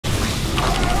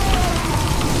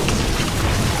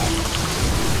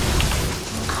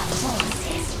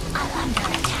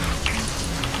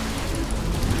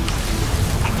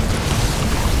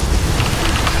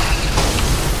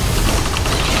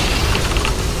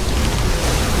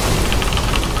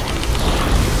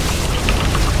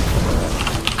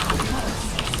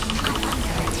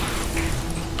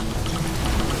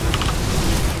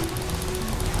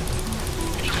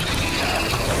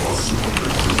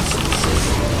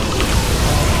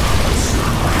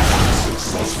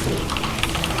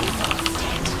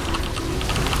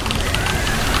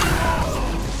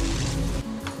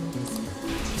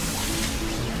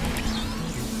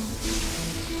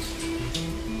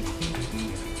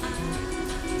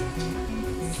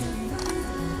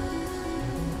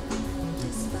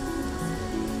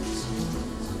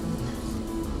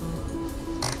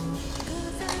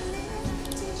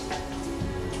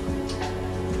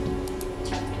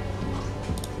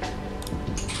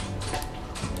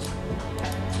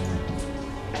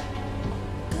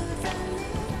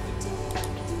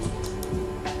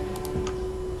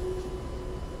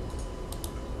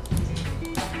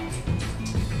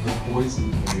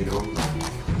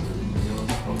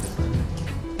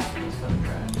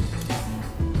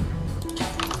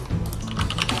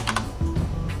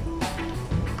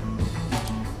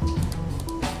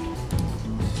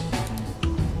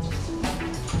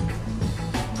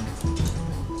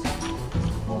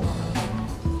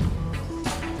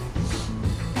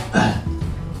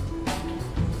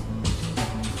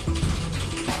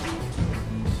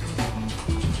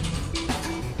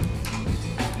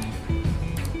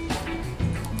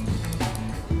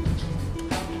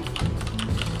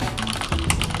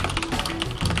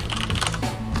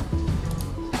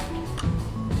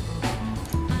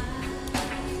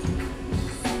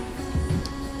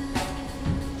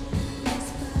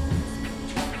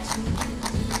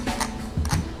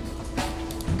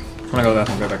gonna go to the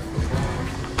bathroom, go back.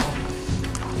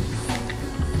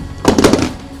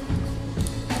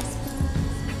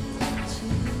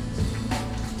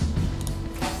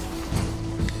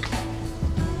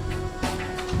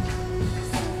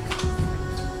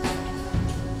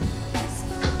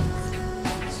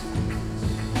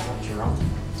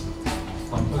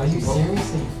 Are you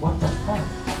seriously? What the fuck?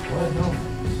 What? No.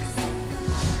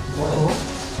 What?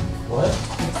 What?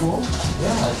 It's cool?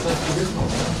 Yeah, it's like traditional,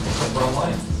 man. It's like brown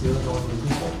light. See like all the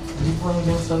people. Are you playing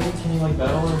against others? Can you like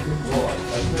battle or do? Well,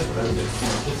 I do it whatever they do.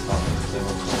 It's not because they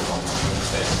look so long. I'm gonna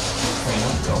say, train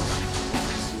up though.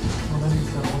 Well, then you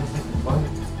said, what is it? What?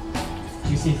 Do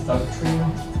you see Thug Trio?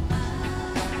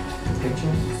 The picture?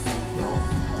 No.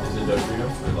 Is it Thug Trio?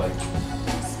 Or like...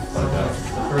 So the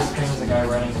first screen is the guy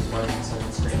running, the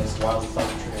second screen is Wild Thug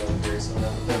Trio appears, and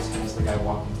then the third screen is the guy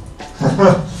walking.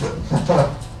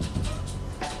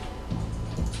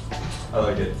 I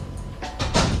like it.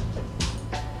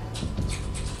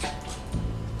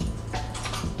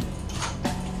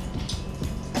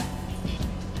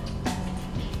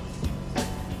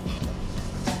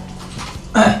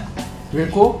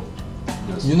 Wilco?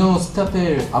 Yes. You know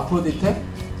Statel Aphrodite?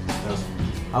 Yes.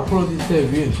 Aphrodite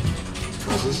win.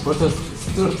 Was this? But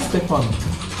Stefan.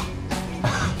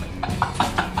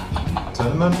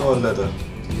 Tournament or letter?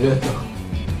 Yeah.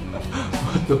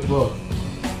 What the fuck?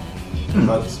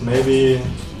 But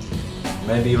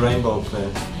maybe Rainbow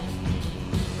play.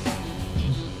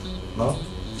 No?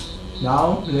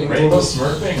 Now Rainbow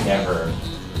Smurfing? Never.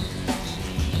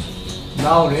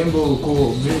 Now Rainbow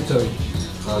go military.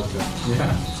 Okay.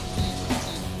 Yeah.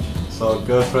 So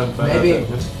girlfriend Maybe.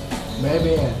 Vendetta.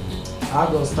 Maybe I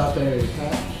will start there.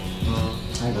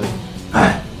 I think.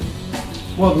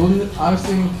 Well, I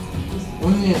think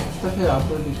only Statel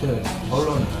Aphrodite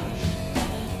alone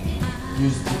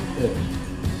used it.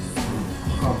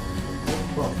 Come.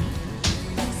 Well.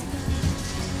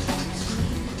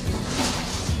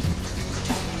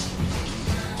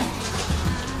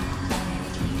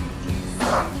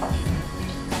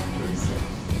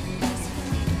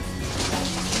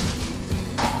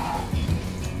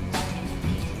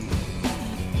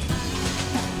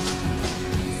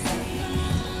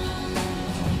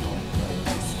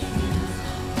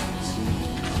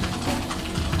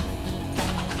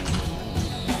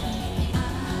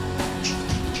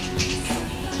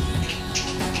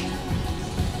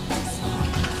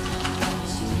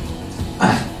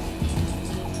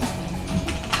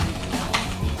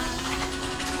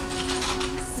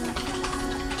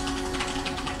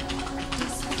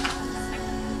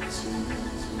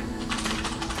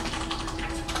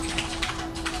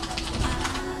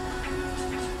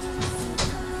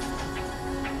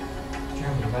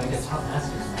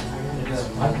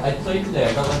 I played today.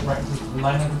 I got like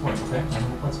 900 points, okay?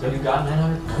 900 points, good. You got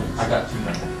 900 points? I got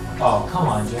 200. Oh, come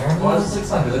on, Jeremy. Well, it's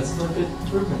 600. That's a little bit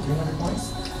improvement. 300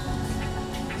 points.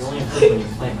 You only improve when you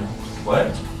play, man. What?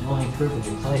 You only improve when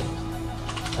you play.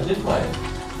 I did play.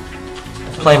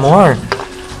 Play more.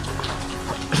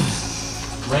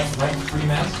 Rank 3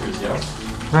 masters, yo.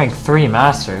 Rank 3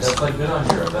 masters. That's like good on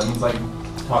Europe. That means like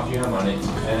top GM on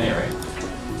NA, right?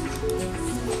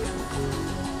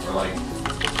 Or like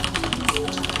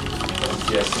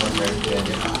yes, someone very good.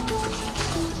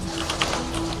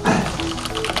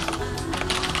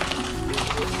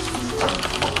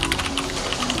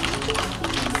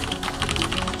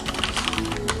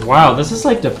 Wow, this is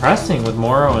like depressing with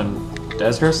Moro and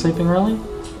Desro sleeping early.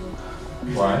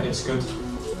 Why? It's good.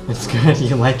 It's good.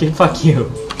 You like it? Fuck you.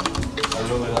 I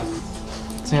really like it.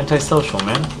 It's antisocial,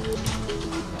 man.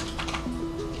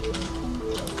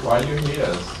 Why do you hate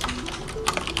us?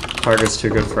 Target's too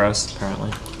good for us,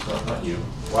 apparently. No, not you.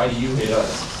 Why do you hate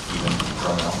us, even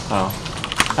growing up?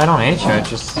 Oh. I don't hate you,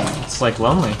 it's like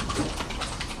lonely.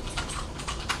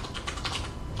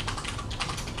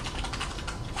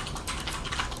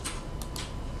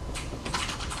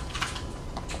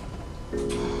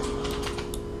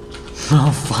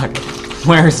 Oh fuck.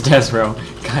 Where's Desro?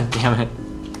 God damn it.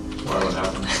 Why would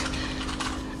happen?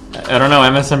 I don't know,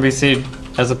 MSNBC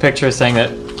has a picture saying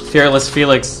that Fearless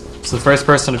Felix is the first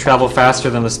person to travel faster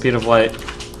than the speed of light.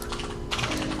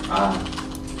 Ah.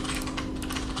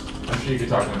 I'm sure you could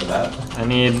talk into that. I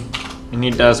need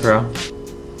Desro.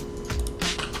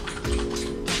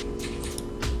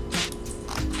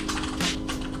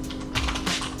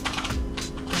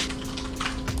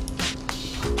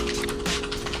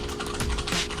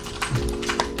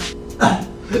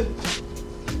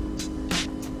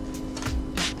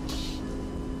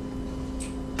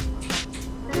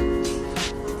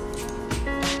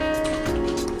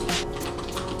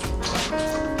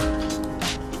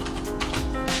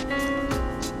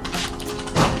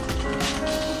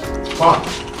 fuck!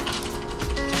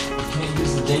 You can't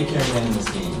use the daycare man in this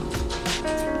game.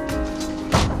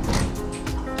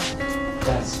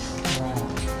 That's crap.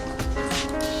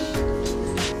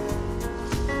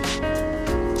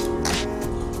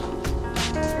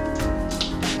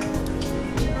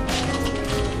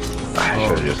 I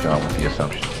should have just gone with the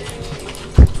assumption.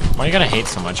 Why are you gonna hate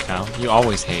so much, Kyle? You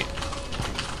always hate.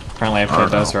 Apparently I played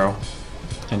Desro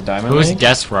in Diamond Who's League.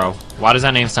 Desro? Why does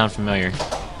that name sound familiar?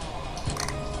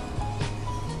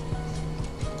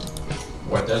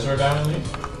 What, Desert Diamond League?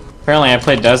 Apparently I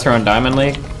played Desro in Diamond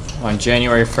League on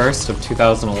January 1st of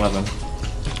 2011.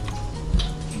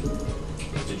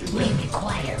 Did you win?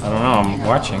 I don't know, I'm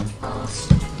watching. You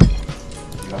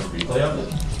have a replay of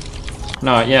it?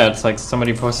 No, yeah, it's like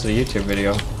somebody posted a YouTube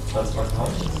video. That's fucking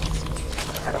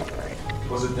hilarious.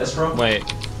 Was it this room? Wait,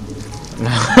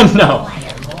 No.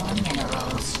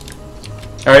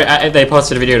 Or they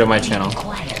posted a video to my channel.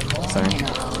 Sorry.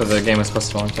 Because the game was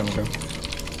posted a long time ago.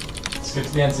 Skip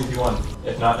to the end, see if you won.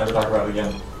 If not, never talk about it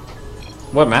again.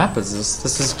 What map is this?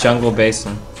 This is Jungle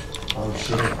Basin. Oh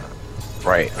shit.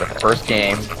 Right, the first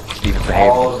game, Steven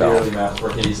behaved All of the early himself. maps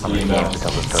were hasty How many and games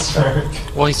becomes a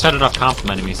suspect? well, he started off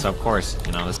complimenting me, so of course,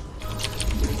 you know.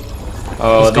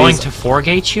 Oh, He's going these, to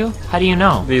forgate you? How do you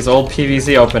know? these old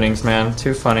PVZ openings, man.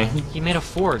 Too funny. He made a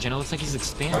forge, and it looks like he's I don't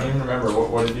expanding. even remember.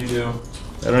 What did you do?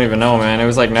 I don't even know, man. It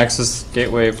was like Nexus,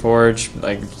 Gateway, Forge.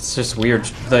 Like, it's just weird.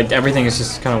 Like, everything is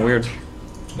just kind of weird.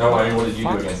 No, I mean, what did you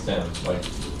do against him? Like,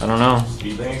 I don't know.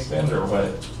 speeding expand or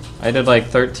what? I did like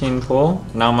 13 pull,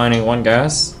 now mining 1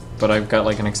 gas, but I've got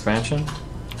like an expansion.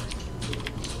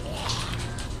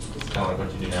 It's kind of like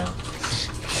what you do now.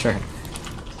 Sure.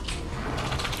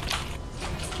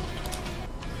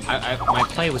 My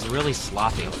play was really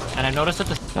sloppy, and I noticed that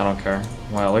the I don't care.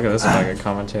 Wow, look at this guy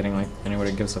commentating like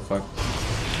anybody gives a fuck.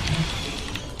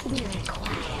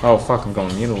 Oh fuck, I'm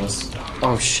going Mutilus.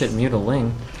 Oh shit,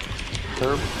 Mutiling.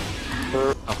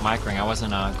 of microing, I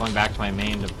wasn't going back to my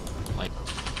main to like.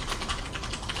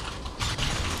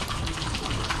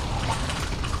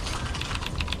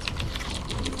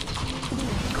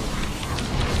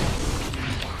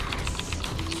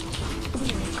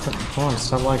 Come on,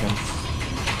 stop lagging.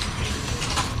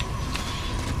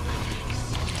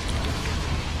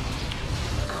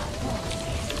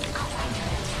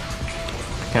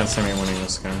 Can't see me winning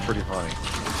this game. Pretty funny.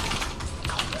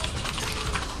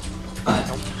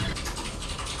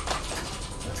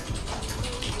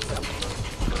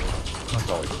 That's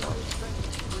always fun.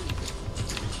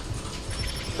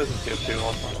 Doesn't skip too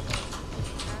often.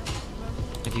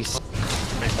 If you.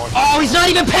 Make more Oh, he's not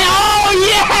even paying. Oh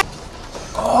yeah!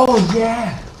 Oh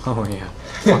yeah! Oh yeah.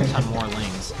 Fuck ton more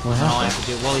lings. What That's all I happened? have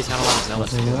to do. Well, he's had a lot of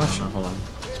zealots. Wasn't even watching. Hold on.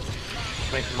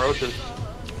 Make some roaches.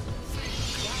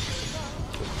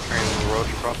 Training the roach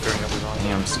crop during every round.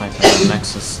 Yeah, I'm sniping on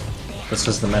Nexus. This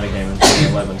was the metagame in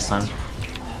 2011, son.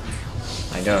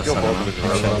 I guess, I Kill both of his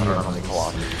roaches. I don't don't know know. how many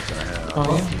Colossus he's gonna have. Oh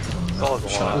yeah? It's all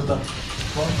Shut up. the Oh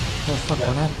fuck,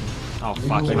 what happened? Oh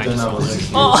fuck, he might just.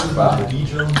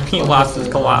 He lost his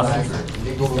Colossus.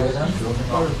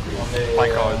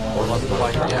 Like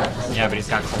like Yeah, but he's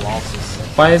got Colossus.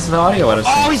 Why is the audio out of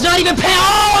sync? Oh, he's not even paying.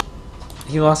 Oh!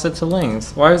 He lost it to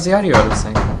Lings. Why is the audio out of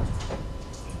sync?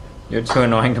 You're too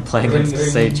annoying to play against to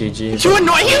say GG. Too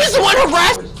annoying. He was the one who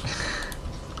harassed.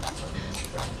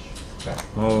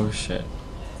 Oh shit.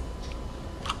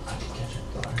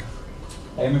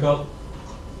 Hei, Mikael.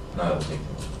 No, that would take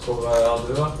too long. Hvor har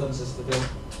du vært den siste tiden?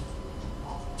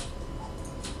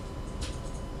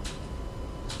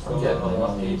 I'm getting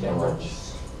like 8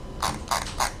 words.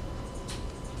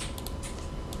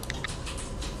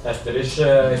 Heter det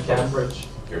ikke Cambridge?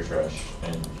 You're trash,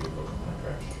 and you're Pokemon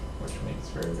trash, which makes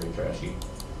very, very trashy.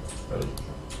 But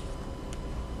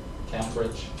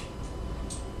Cambridge.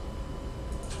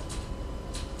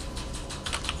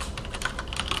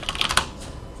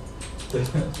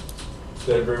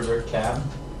 The River Cam.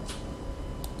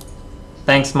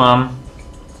 Thanks, Mom.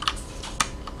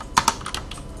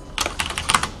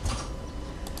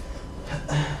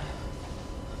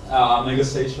 Mega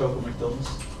stage show på McDonald's.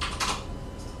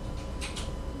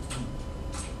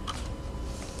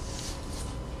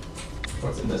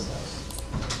 what's in this house?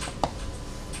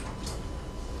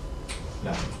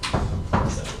 Nothing.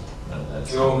 None of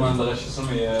that's. Jo, men det er ikke så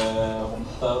mye rundt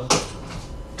der.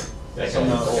 That Some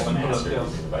guy open fucking for master the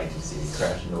using the bike to see he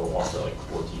crashed into a wall for like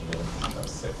 14 minutes. That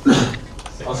was sick.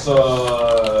 Sick. Altså,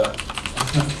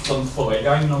 sånn forrige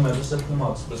gang når vi bestilte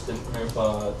mat, så bestilte vi fra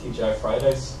TGI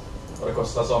Fridays. Og det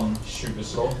kostet sånn 20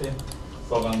 slotty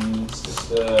for den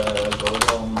største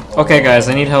burgeren. Okay, guys,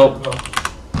 I need help.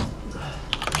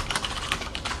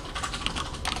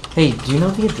 Hey, do you know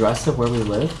the address of where we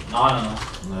live? Nei.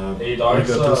 I dag we got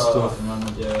så this stuff.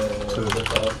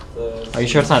 Are you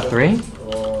sure it's not 3?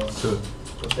 Og 2.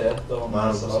 poteter og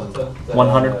masse salat til 100%?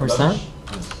 lunsj.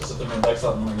 Og så til middag så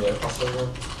hadde vi noe pasta.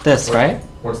 This, right?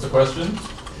 What's the question?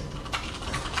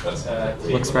 That's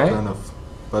Looks right? Kind of.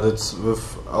 But it's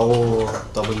with OW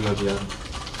at the end.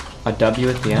 A W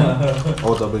at the end?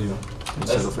 OW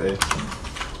instead of A.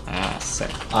 Ah, sick.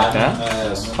 Like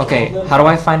that? Okay, how do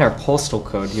I find our postal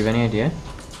code? Do you have any idea?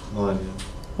 No idea.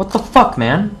 What the fuck,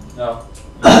 man? Ja.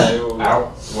 Det er jo Ow.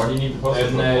 What do you need the postal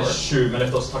en code for? 20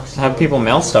 minutters taxi. Have people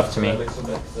mail stuff to me. Det er liksom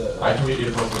I can get you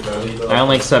the postal code. I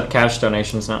only accept cash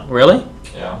donations now. Really?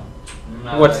 Yeah.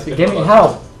 What's give me how?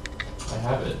 I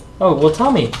have it. Oh, well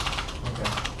tell me. Okay.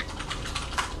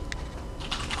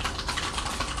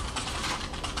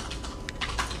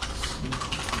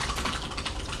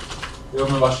 Jo,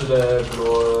 men var ikke det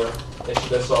blå... Er ikke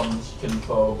det sånn kun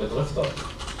for bedrifter?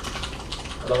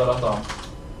 Eller er det et annet?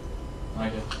 Nei,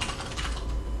 ok.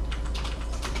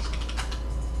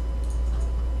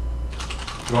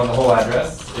 You want the whole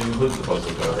address? It includes the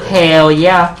postal code, right? Hell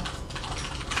yeah.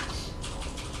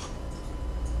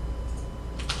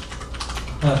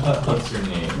 What's your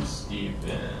name?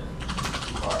 Steven.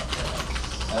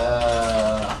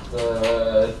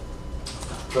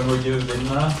 Den må ikke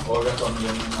vinne, og at han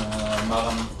vinner mer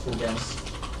enn 2 games.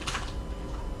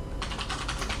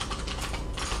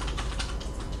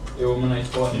 Jo, men jeg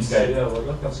tror en serie har også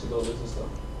vært ganske dårlig til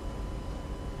stedet.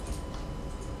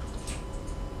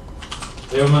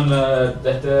 Jo, men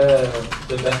dette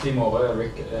vet i morgen,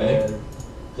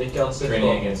 Rikard sitter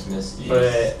Training against Misty's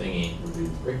For- thingy.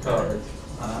 Rikard.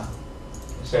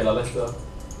 Jeg feilet litt der.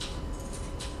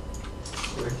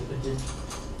 Ricky.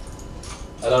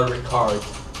 Eller Ricard.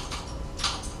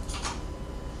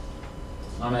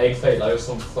 Nei, men jeg feilet jo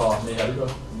som faen i helga.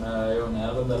 Vi er jo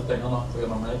ned en del penger nå, på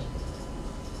grunn av meg.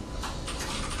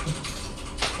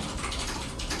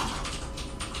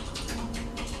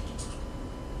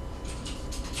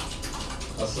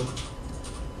 Altså...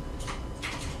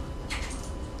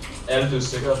 Jeg er litt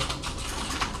usikker.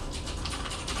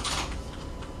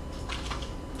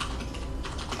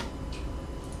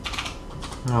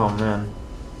 Oh man.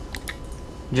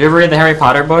 Did you ever read the Harry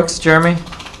Potter books, Jeremy?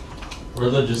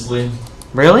 Religiously.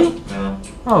 Really? No.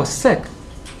 Oh, sick.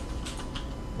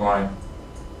 Why?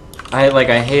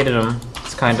 I hated them.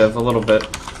 It's kind of a little bit.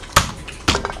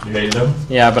 You hated them?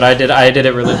 Yeah, but I did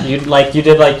it really.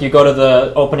 You go to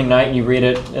the opening night and you read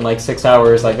it in like 6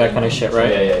 hours, like that kind of shit,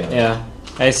 right? Yeah. Yeah.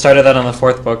 I started that on the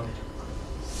 4th book.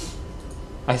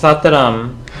 I thought that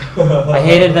I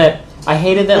hated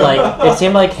that like it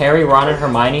seemed like Harry, Ron, and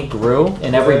Hermione grew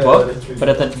in every book, but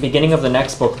at the beginning of the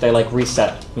next book they like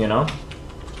reset, you know?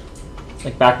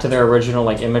 Like back to their original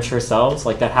like immature selves.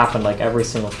 Like that happened like every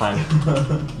single time.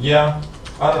 Yeah.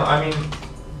 I don't know, I mean...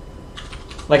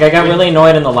 Like I got really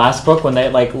annoyed in the last book when they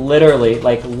like literally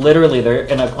they're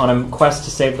on a quest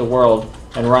to save the world,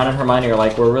 and Ron and Hermione are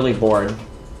like, we're really bored.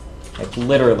 Like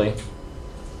literally.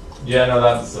 Yeah, no,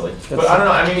 that's silly. But I don't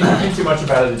know, I mean, if you think too much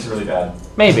about it, it's really bad.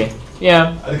 Maybe.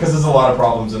 Yeah. Because there's a lot of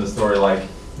problems in the story, like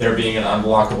there being an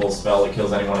unblockable spell that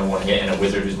kills anyone in one hit, and a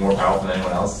wizard who's more powerful than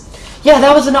anyone else. Yeah,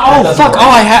 that was an. That Oh doesn't fuck! work. Oh,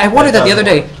 I wondered That that the other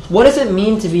doesn't day. What does it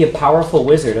mean to be a powerful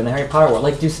wizard in the Harry Potter world?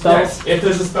 Like, do spells Yes, if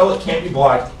there's a spell that can't be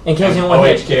blocked, and kills you in one OH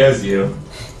hit? KOs you.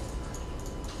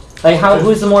 Like, how?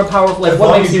 Who's the more powerful? Like, As what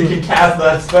long makes as you you? can cast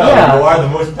that spell, Yeah. you are the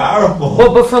most powerful.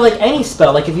 Well, but for like any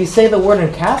spell, like if you say the word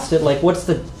and cast it, like what's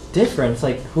the difference?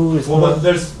 Like, who is? Well, more... but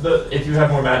there's if you have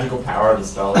more magical power, the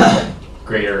spell has like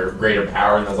greater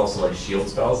power, and there's also like shield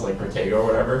spells, like Protego or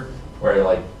whatever, where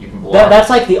like you can block. That's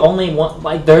like the only one.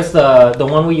 Like, there's the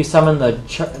one where you summon the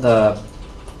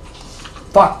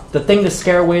thing to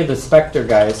scare away the specter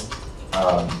guys.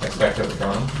 Expecto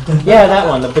Patronum. Yeah, that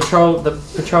one, the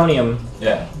Patronium.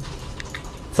 Yeah.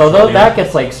 So Patronium. that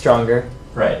gets like stronger.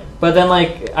 Right. But then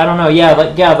like I don't know. Yeah,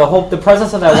 like the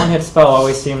presence of that one hit spell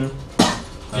always seemed.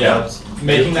 Yeah.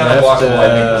 Making You that have unblockable, to-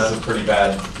 I think, is pretty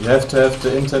bad. You have to have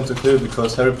the intent to kill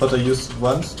because Harry Potter used it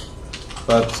once,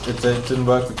 but it didn't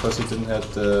work because he didn't have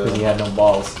Because he the... had no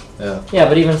balls. Yeah. Yeah,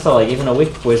 but even so, like even a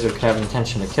weak wizard could have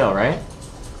intention to kill, right?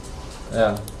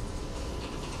 Yeah.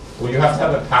 Well, you have to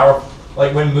have a power.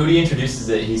 Like when Moody introduces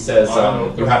it, he says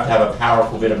you have to have a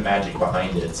powerful bit of magic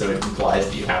behind it, so it implies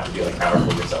that you have to be like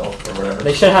powerful yourself or whatever.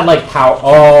 They should have had like power.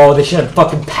 Oh, they should have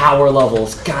fucking power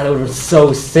levels. God, that would have been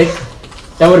so sick.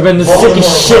 That would have been the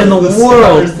sickest shit in the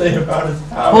world.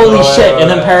 Holy shit! And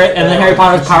then Harry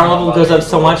Potter's power level goes up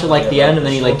so much at like the end, and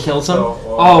then he like kills him.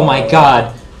 Oh my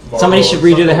god! Somebody should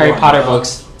redo the Harry Potter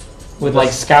books with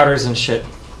like scouters and shit.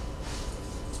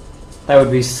 That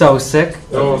would be so sick.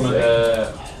 Jo, men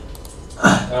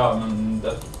Ja, men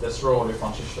det slår du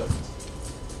kanskje ikke.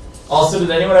 Also,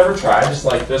 did anyone ever try just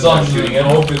like Det er sånn shooting it?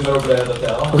 nå begynner det å bli dette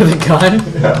her. With a gun?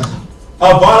 Yeah.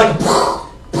 Oh, but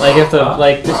Like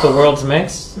if the world's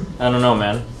mixed? I don't know,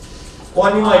 man. well,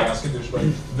 I mean, Nei, like ganske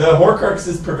douchebag. the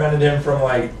Horcruxes prevented him from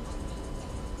like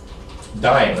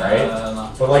dying, right? Nei.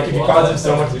 But like, if you cause him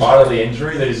so much bodily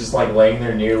injury that he's just like laying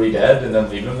there nearly dead, and then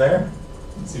leave him there,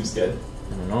 it seems good.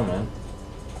 I don't know, man.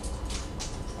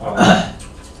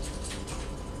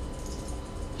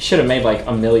 He should have made like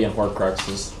a million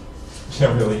Horcruxes.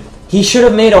 Yeah, really. He should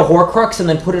have made a Horcrux and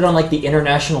then put it on like the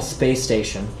International Space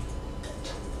Station.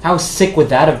 How sick would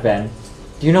that have been?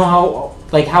 Do you know how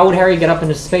would Harry get up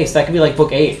into space? That could be like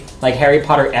book 8. Like Harry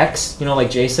Potter X, you know, like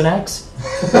Jason X?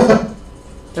 That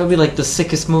would be like the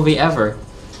sickest movie ever.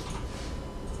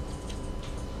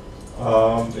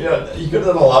 Yeah, you could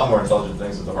have done a lot more intelligent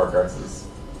things with the Horcruxes.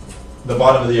 The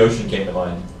bottom of the ocean came to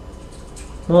mind.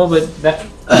 Well, but that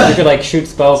you could like shoot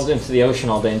spells into the ocean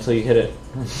all day until you hit it.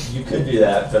 You could do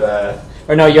that, but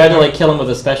Or no, you had to like kill him with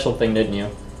a special thing, didn't you?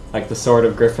 Like the Sword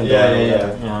of Gryffindor. Yeah, or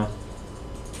yeah,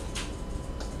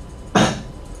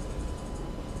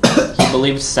 whatever. He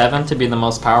believes 7 to be the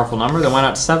most powerful number, then why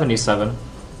not 77?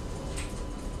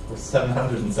 we're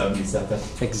 777.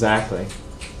 Exactly.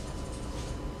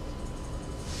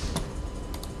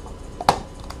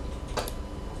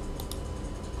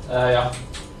 Ja.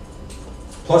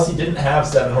 Plus, he didn't have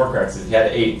 7 Horcruxes. He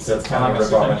had 8, so it's kind of a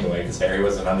That's rip-off the thing. anyway, because Harry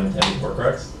was an unintended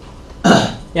Horcrux.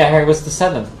 Yeah, Harry was the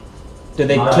 7th. Did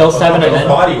they No, kill but 7 and His then?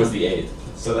 body was the 8th,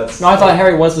 so that's... No, I thought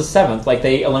Harry was the 7th. Like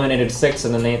they eliminated 6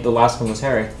 and then the last one was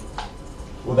Harry.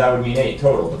 Well, that would mean 8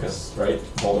 total, because, right,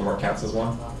 Voldemort counts as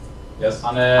 1? Yes?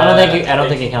 Han I don't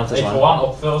think it counts as jeg one. tror han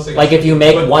oppfører seg Like if you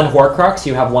make But- one Horcrux,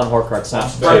 you have one Horcrux now.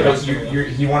 Right, but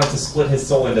he wanted to split his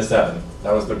soul into 7.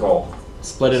 That was the goal.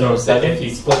 Split it So into if 7.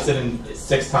 he splits it in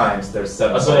 6 times, there's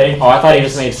 7. Altså, Oh, I thought he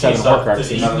just made 7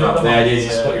 Horcruxes. No. The idea is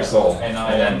you split your soul, En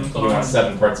av and then dem, you want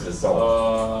 7 parts of his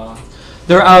soul.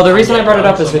 The reason I brought it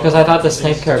up is because I thought the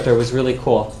Snape character was really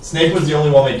cool. Snape was the only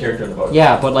well-made character in the book.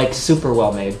 Yeah, but like super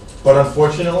well made. But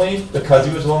unfortunately, because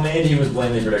he was well-made, he was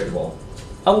blatantly predictable.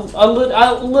 A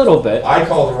little bit. I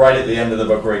called right at the end of the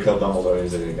book where he killed Dumbledore. He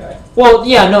was a good guy. Well,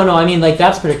 yeah, no, I mean like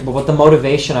that's predictable, but the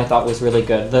motivation I thought was really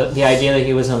good. The idea that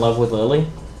he was in love with Lily,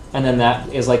 and then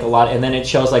that is like a lot, and then it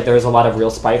shows like there was a lot of real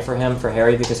spite for him, for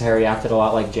Harry, because Harry acted a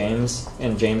lot like James,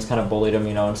 and James kind of bullied him,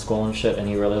 you know, in school and shit, and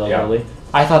he really loved Yeah. Lily.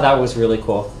 I thought that was really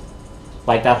cool.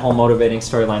 Like that whole motivating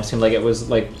storyline seemed like it was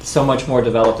like so much more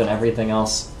developed than everything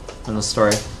else in the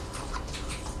story.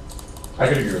 I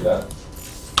could agree with that.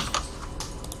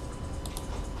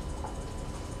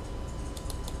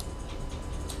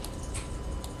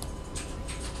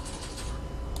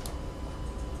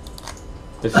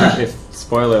 If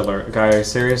spoiler alert,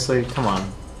 guys, seriously, come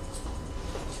on.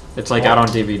 It's like out on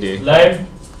DVD. Live.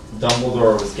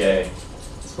 Dumbledore was gay.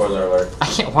 Spoiler alert. I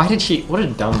can't. Why did she? What a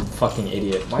dumb fucking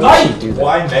idiot. Why Why? did she do that?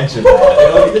 Why mention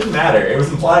that? It didn't matter. It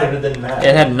was implied, but it didn't matter.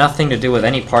 It had nothing to do with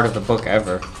any part of the book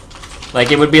ever.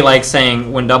 Like it would be like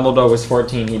saying when Dumbledore was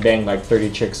 14, he banged like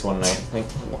 30 chicks one night.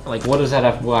 Like what does that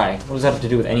have? Why? What does that have to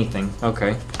do with anything?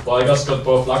 Okay. Bare jeg har skrudd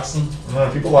på flaksen. No,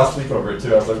 people lost sleep over it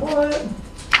too. I was like, what?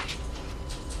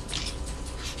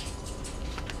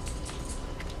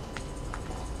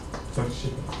 Oh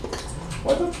shit.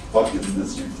 What the fuck is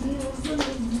this routine? What's that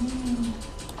mean?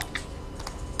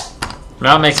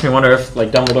 Now it makes me wonder if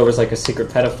like Dumbledore was like a secret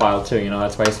pedophile too. You know,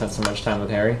 that's why he spent so much time with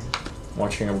Harry,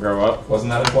 watching him grow up. Wasn't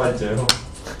that implied too?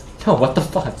 No, what the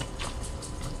fuck?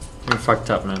 You're fucked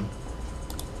up, man.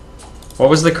 What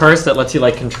was the curse that lets you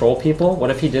like control people? What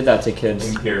if he did that to kids?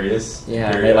 Imperious. Yeah,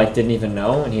 and they Imperial. like didn't even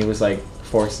know, and he was like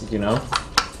forced. You know,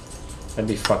 that'd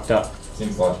be fucked up.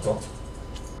 Seems logical.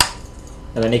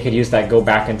 And then he could use that go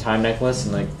back in time necklace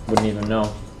and like wouldn't even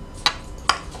know.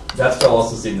 That spell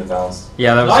also seemed to bounce.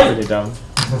 Yeah, that was Right. pretty dumb.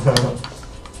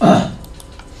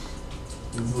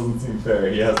 This doesn't seem fair.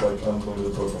 He has like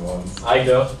unlimited Pokemons. Jeg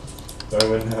dør. So I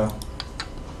win now.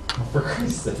 Oh, for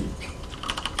Christ's sake.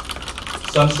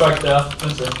 Sunstruck der.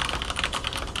 Synes jeg.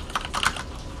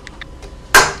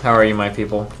 How are you, my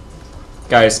people?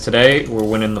 Guys, today we're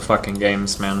winning the fucking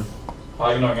games, man.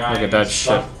 Har jeg noen gang Look at that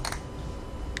shit.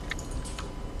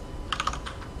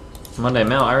 Monday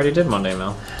Mail? I already did Monday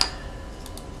Mail.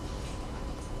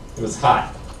 It was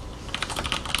hot.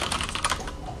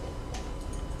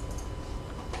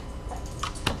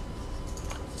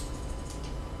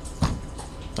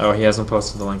 Oh, he hasn't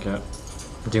posted the link yet.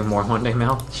 Do more Monday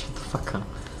Mail? Shut the fuck up.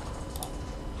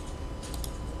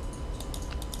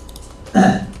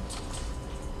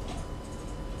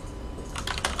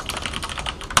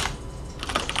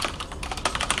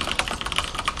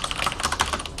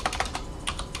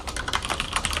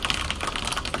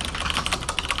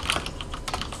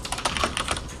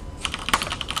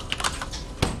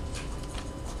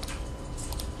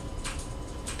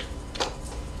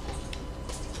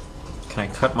 Can I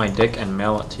cut my dick and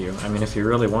mail it to you? I mean, if you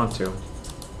really want to.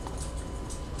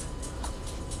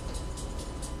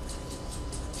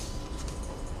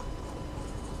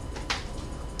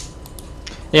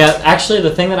 Yeah, actually,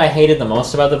 the thing that I hated the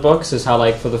most about the books is how,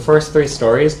 like, for the first 3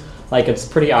 stories, like, it's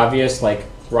pretty obvious, like,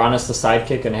 Ron is the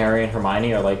sidekick and Harry and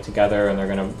Hermione are, like, together and they're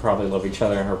gonna probably love each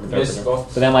other.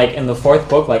 But then, like, in the 4th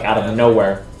book, like, out of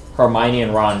nowhere, Hermione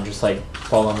and Ron just, like,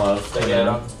 fall in love.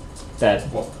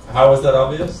 How was that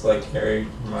obvious? Like, Harry,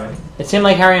 Hermione? It seemed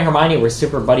like Harry and Hermione were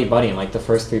super buddy-buddy in, like, the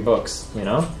first 3 books, you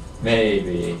know?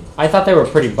 Maybe. I thought they were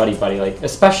pretty buddy-buddy, like,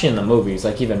 especially in the movies,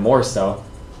 like, even more so.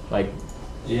 Like,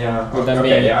 yeah, with them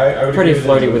being I would pretty agree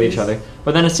flirty with with each other.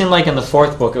 But then it seemed like in the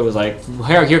 4th book it was like,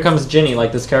 here comes Ginny,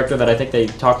 like this character that I think they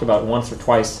talked about once or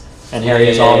twice, and Harry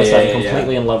is all of a sudden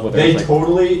completely in love with her. They like,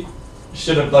 totally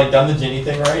should have like done the Ginny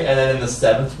thing right, and then in the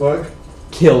 7th book,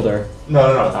 killed her. No,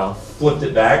 Oh. flipped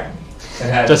it back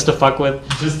and had Just to fuck with.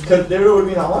 Just because it would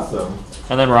be awesome.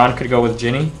 And then Ron could go with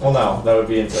Ginny. Well, no, that would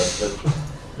be incest, but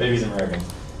maybe he's American.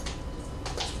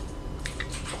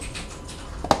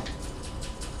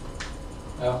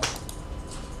 Yeah.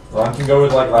 Ron can go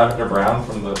with like Lavender Brown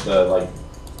from the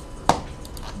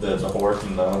whore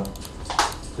from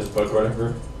his book or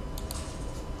whatever.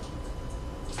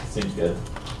 Seems good.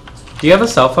 Do you have a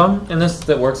cell phone in this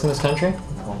that works in this country?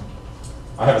 No.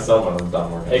 I have a cell phone that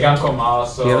doesn't work. Jeg kan komme,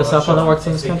 så... Do you have a cell phone that works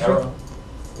in this country?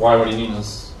 Why? What do you need?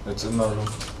 It's in my room.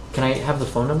 Can I have the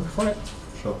phone number for it?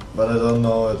 Sure. But I don't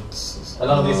know, it's...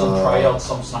 Eller de som tryouts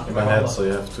som snakker in my med head, hverandre. so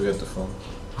you have to get the phone.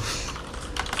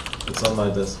 It's on my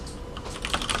desk.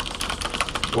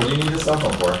 What do you need this cell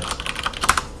phone for?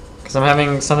 Because I'm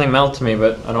having something mailed to me,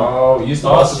 but I don't... Oh, use the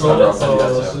boss's number, I'll send you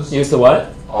that too. Use the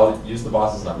what? I'll use the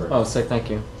boss's number. Oh, sick, thank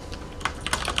you.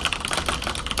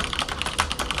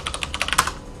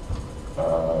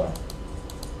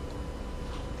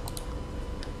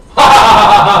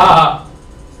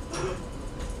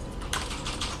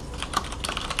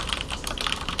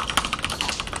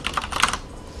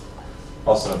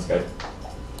 Also on Skype.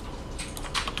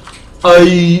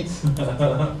 Oi!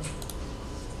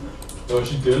 Det var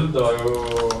ikke gull, det var jo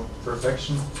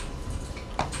perfection.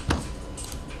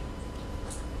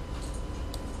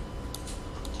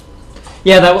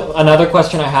 Yeah, another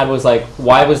question I had was like,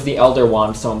 why was the Elder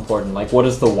Wand so important? Like, what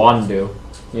does the wand do?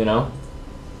 You know?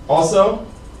 Also,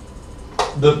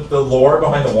 the lore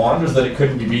behind the wand was that it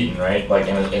couldn't be beaten, right? Like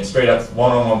in a straight up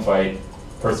one-on-one fight,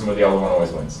 person with the Elder Wand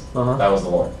always wins. Uh-huh. That was the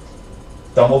lore.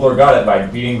 Dumbledore got it by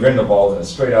beating Grindelwald in a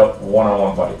straight up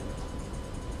one-on-one fight.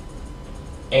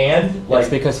 And like It's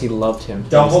because he loved him.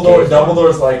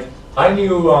 Dumbledore's like, I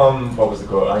knew what was the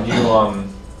quote?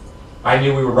 I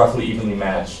knew we were roughly evenly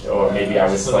matched, or maybe I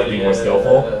was slightly more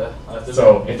skillful.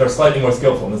 So if they're slightly more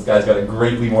skillful, and this guy's got a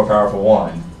greatly more powerful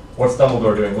wand, what's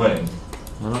Dumbledore doing winning?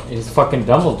 He's fucking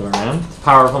Dumbledore, man. The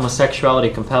power of homosexuality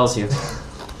compels you.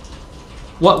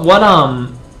 What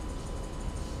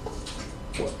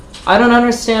I don't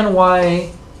understand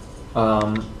why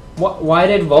why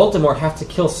did Voldemort have to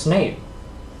kill Snape?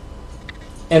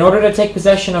 In order to take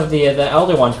possession of the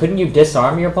Elder Wand, couldn't you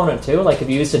disarm your opponent too? Like if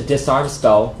you used a disarm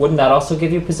spell, wouldn't that also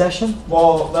give you possession?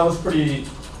 Well, that was pretty...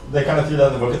 They kind of threw that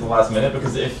in the book at the last minute,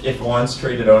 because if wands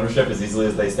traded ownership as easily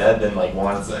as they said, then like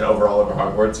wands and overall over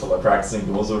Hogwarts for like practicing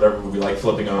duels or whatever would be like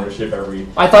flipping ownership every...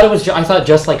 I thought it was. I thought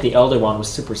just like the Elder Wand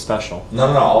was super special. No,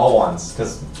 all wands,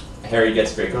 because Harry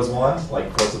gets Draco's wand, like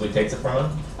forcibly takes it from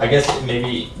him. I guess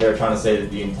maybe they're trying to say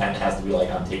that the intent has to be like,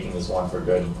 I'm taking this wand for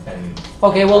good, and...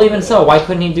 Okay, well even so, why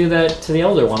couldn't he do that to the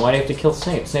Elder One? Why do you have to kill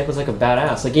Snape? Snape was like a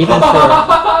badass. Like even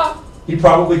for... He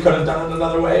probably could have done it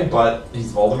another way, but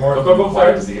he's Voldemort.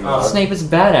 Why does he even Snape is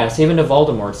badass. Even to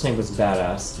Voldemort, Snape was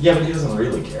badass. Yeah, but he doesn't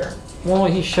really care. Well,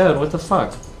 he should. What the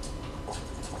fuck?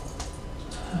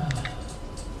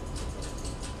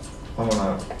 I'm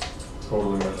gonna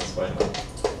totally win this fight now.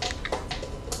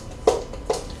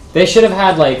 They should have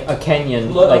had like a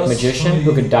Kenyan like magician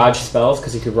who could dodge spells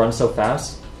because he could run so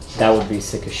fast. That would be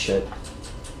sick as shit.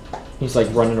 He's like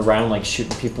running around like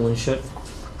shooting people and shit.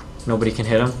 Nobody can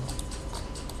hit him.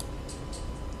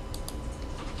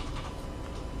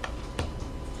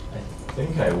 I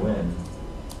think I win.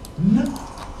 No.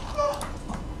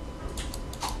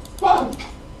 Fuck.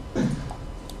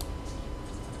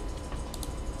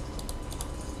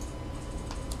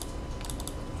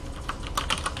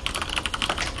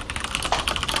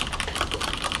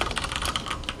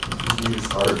 Use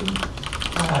Harden.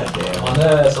 God damn. Han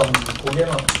er sånn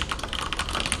pro-gamer.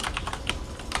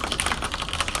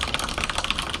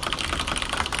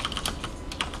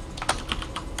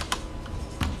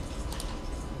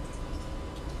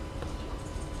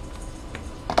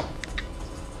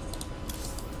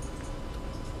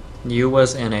 You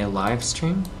was in a live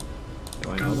stream?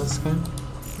 Do I know this guy?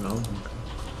 No.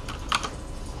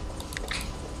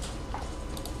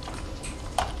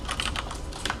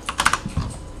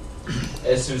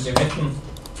 Jesus i midten.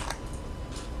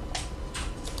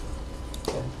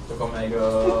 Så kommer jeg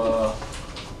å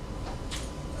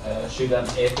skyte en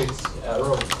epic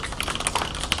arrow.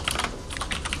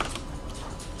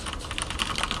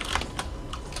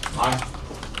 Nei.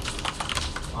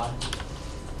 Nei.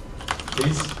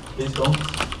 Please don't.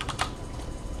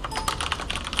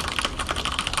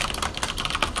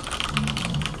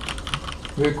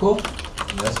 Very cool.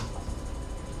 Yes.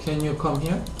 Can you come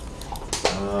here?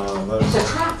 Where is it?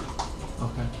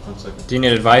 Okay. 1 second. Do you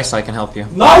need advice? I can help you.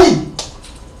 Nei!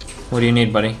 What do you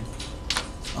need, buddy?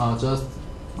 Just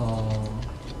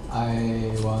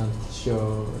I want to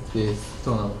show this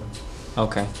tournament.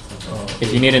 Okay.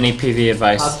 If you need any PV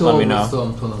advice, let me know.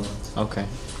 Tournament. Okay.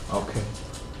 Okay.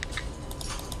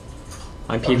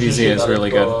 My PVZ is really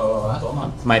good.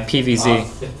 My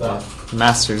PVZ,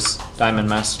 Masters, Diamond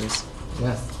Masters.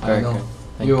 Yes, Very I know. good.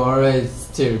 Thank You already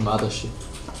still mothership.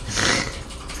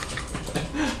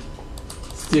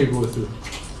 Still go through.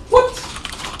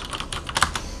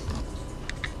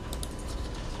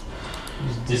 You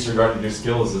disregarded your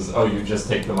skills as, oh, you just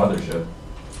take the mothership.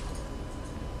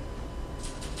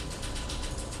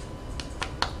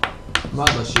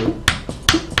 Mothership.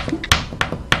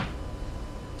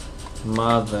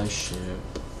 Mothership.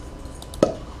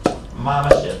 Mama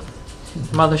ship.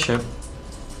 Mothership.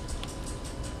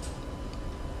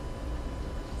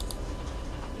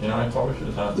 You know, I probably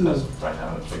should have done a test by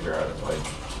now to figure out if, like,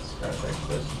 scratch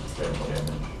this variable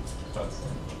damage. That's the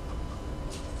thing.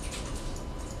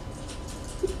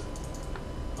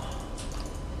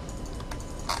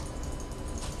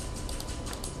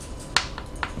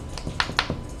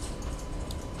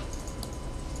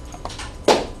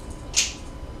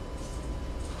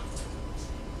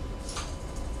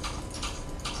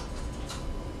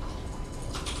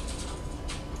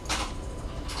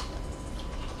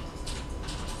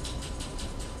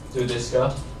 Du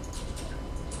disker.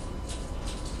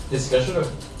 Disker ikke du?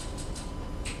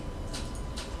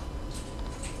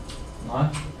 Nei.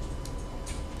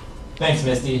 Thanks,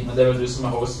 Misty. Men det er vel du som er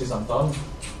host i samtalen?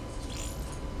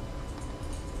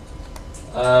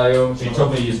 Jo, She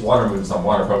told me to use water moves on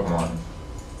water Pokemon.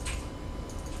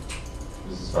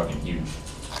 This is fucking huge.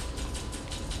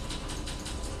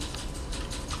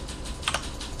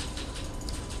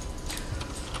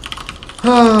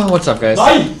 What's up, guys?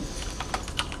 Nei!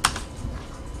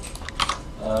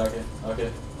 Okay.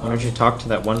 Why don't you talk to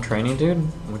that one training dude?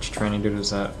 Which training dude is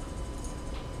that?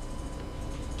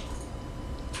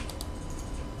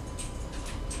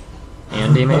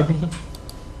 Andy, maybe?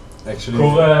 Actually,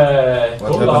 Hvor what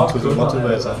happened to the lavt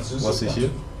motivator? kunne Was he here?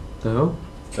 The who?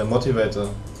 The motivator,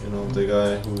 you know, the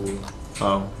guy who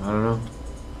Oh, I don't know.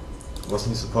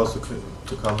 wasn't he supposed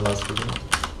to come last week?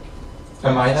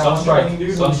 Am I that one training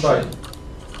dude? Sunstrike.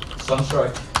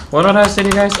 What did I say to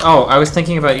you guys? Oh, I was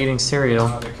thinking about eating cereal,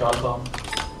 Det er kaldt han.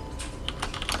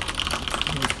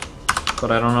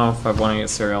 but I don't know if I want to get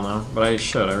cereal now. But I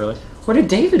should, I really. Where did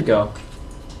David go?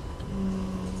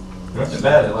 We went to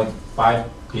bed at like 5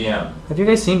 p.m. Have you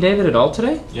guys seen David at all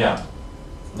today? Yeah.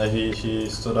 No, he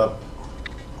stood up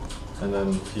and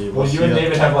then he Well, was you here. and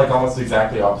David have like almost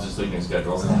exactly opposite sleeping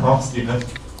schedules now, Steven.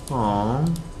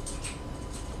 Aww.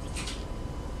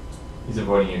 He's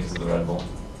avoiding you because of the Red Bull.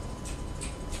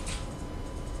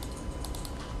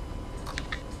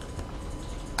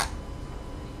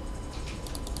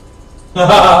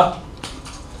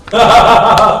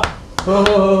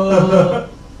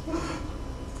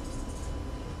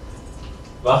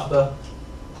 Vært det.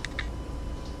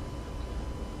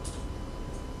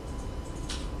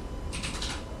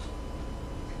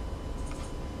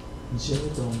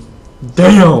 Jedon.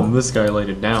 Damn, this guy laid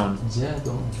it down.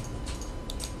 Jedon.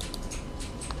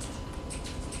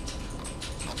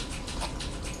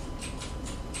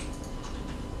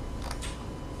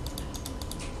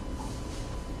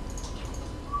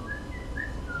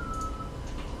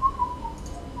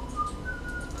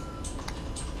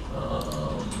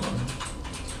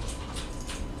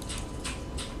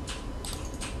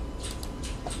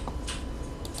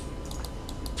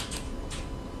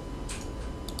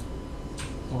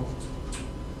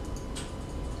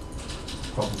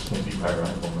 Probably can't be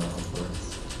pyramidal now, of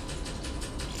course.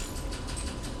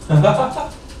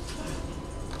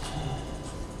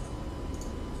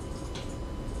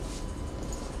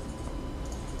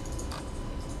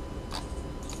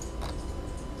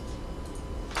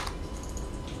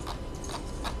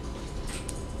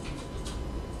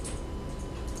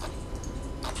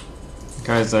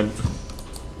 Guys,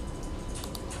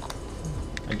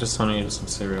 I just want to eat some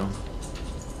cereal.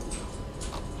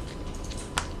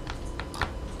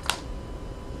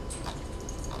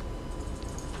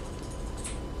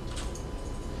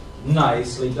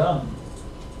 Nicely done.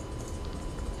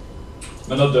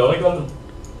 Men nå dør jeg vel?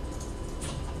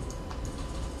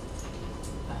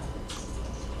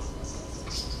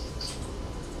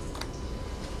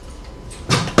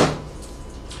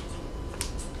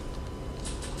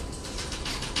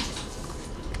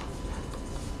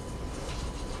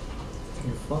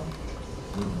 You fun?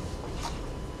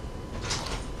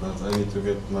 But I need to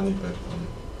get money back on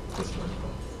this account.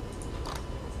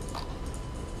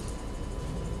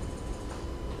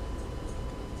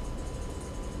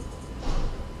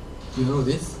 You know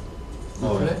this? You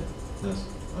Oh, play? yeah. Yes,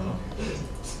 I know.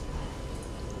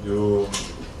 You...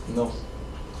 No.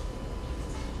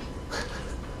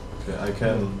 Okay, I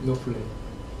can... No play.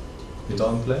 You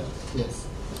don't play? Yes.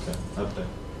 Okay, I play.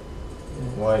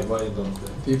 Yeah. Why you don't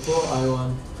play? Before I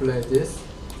want to play this,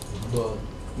 but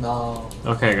now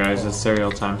Okay, guys, it's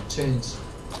cereal time. change.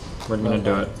 We're gonna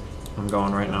do it. I'm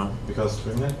going right now. Because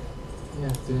remake? Yeah,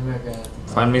 DreamHack and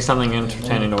Find me something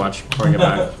entertaining to watch before I get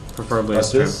back. Preferably a But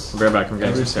strip. this- I'll be right back. I'm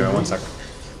getting some every cereal. 2 1 weeks? second.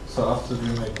 So after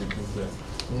remake you can play.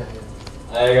 yeah.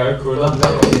 Jeg har jo cool But den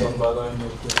maybe sånn bare. no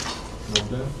play. No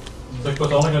play? Trykk på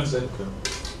tårningen sin. Okay.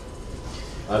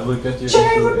 I will get you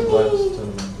into invite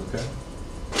tournament, okay?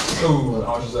 Jeg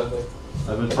har ikke sett det.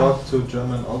 I will talk to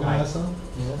German organizer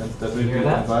Yeah. and that will You be hear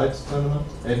that? invite tournament,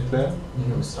 8 player,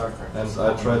 StarCraft. and I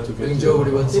try to get Enjoy you.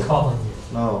 everybody. calling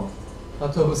you? No,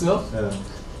 After yourself? yeah.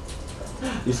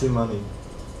 Easy money.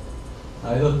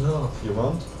 I don't know. You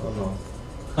want or no?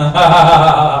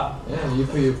 Yeah,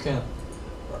 if you can.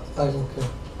 I don't care.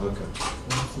 Okay.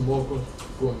 It's more good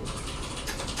for me.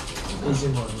 Easy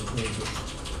money, maybe.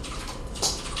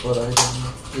 But I don't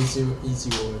know. Easy or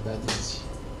not easy.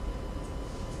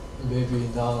 Maybe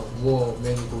now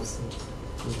many boosts.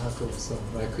 You have to also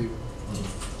like you.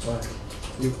 Why?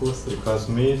 You boosted. Because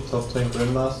me, top 10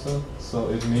 grandmaster, so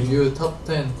it means... You top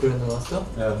 10 grandmaster?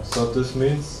 Yeah, so this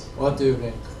means... What do you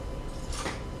rank?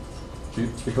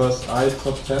 Because I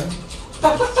top 10, You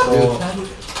so... 10?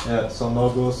 Yeah, so no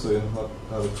Gosu in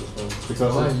how it perform.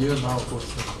 Because Why it- you now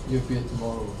boosted? You beat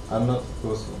tomorrow. I'm not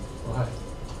Gosu. Why?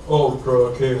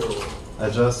 Ultra kill. I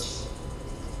just...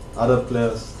 Other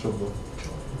players trouble.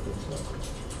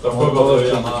 Da prøver du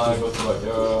gjerne å gå tilbake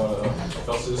og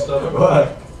hva synes du?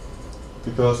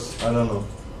 Because, I don't know.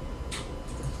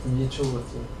 Me too.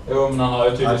 Jo, men han har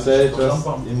jo I tydeligvis say ikke fått just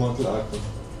den på. Immortal Arkham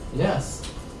Yes,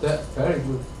 that's very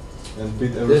good. and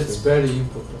beat That's everything. very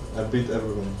important. I beat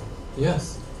everyone.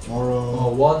 Yes. Moro...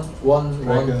 One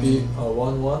Dragon. P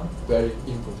 1 very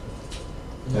important.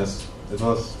 Yes, it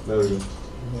was very good.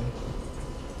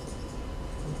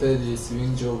 That is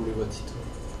Wings of Liberty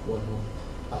 2. 1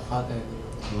 Apart and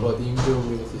but Wings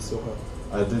of Liberty is so hard.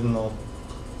 I didn't know.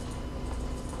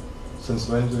 Since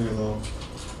when do you know?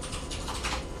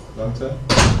 Long time?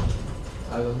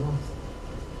 I don't know.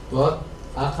 But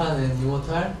Akan and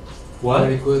Immortal What?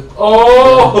 very good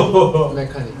Oh!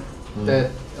 mechanic. Mm.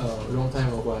 That long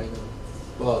time ago I know.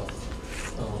 But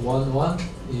 1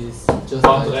 is just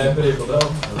Han like dreper de på den.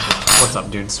 What's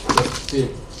up, dudes? just feel.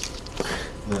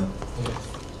 Yeah. Yeah.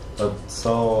 But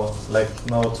so, like,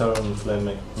 no Terran flame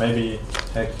make. Maybe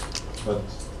hack, but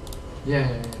Yeah.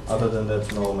 other than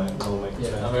that, no make.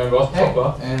 Yeah. Ja, men godt Heck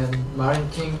poppa. and Marine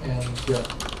King and Björn.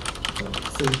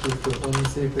 3 people, only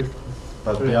 3 people.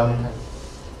 But Björn,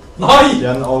 Nei!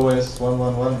 Björn always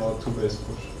 1-1-1 or 2 base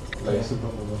push. Like Yeah.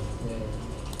 Supernova. Yeah.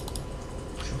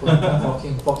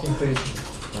 fucking crazy.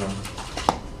 Yeah.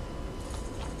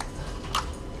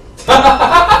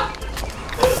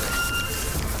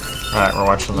 Alright, we're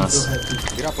watching So this. happy.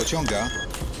 Gra pociąga,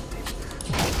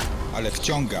 ale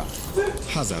wciąga.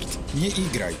 Hazard, nie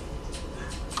igraj.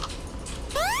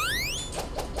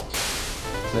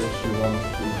 Said she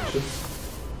wants to eat chips.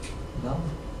 No?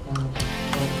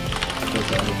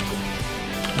 Because I need to.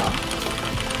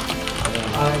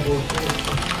 I go to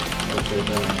Okay,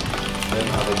 then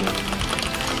other day.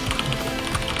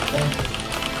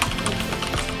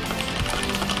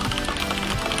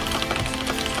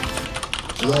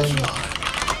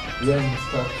 when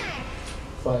start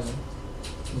final.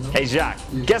 You know? Hey Jacques,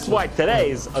 guess why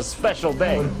today's a special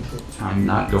day? I'm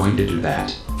not going to do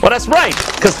that. Well, that's right,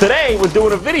 because today we're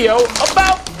doing a video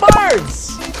about birds.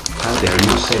 How dare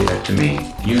you say that to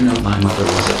me? You know my mother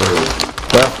was a bird.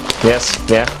 Well, yes,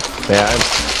 yeah,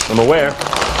 I'm aware.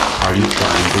 Are you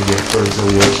trying to give birds a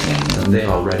worse name than they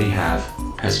already have?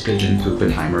 Has Pigeon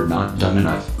Poopenheimer not done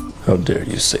enough? How dare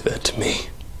you say that to me?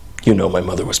 You know my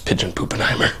mother was Pigeon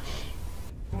Poopenheimer.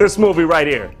 This movie right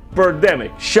here,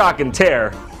 Birdemic, Shock and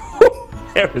Terror.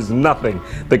 There is nothing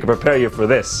that can prepare you for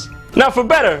this. Now, for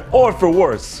better or for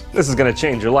worse, this is gonna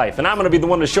change your life, and I'm gonna be the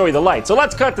one to show you the light. So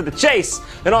let's cut to the chase,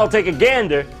 and I'll take a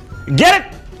gander. Get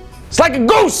it? It's like a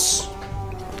goose!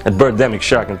 At Birdemic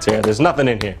Shark and Terror, there's nothing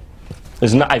in here.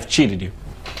 I've cheated you.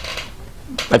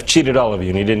 I've cheated all of you,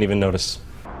 and you didn't even notice.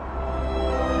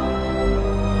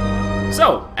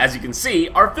 So, as you can see,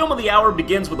 our film of the hour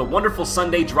begins with a wonderful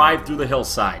Sunday drive through the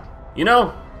hillside. You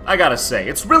know, I gotta say,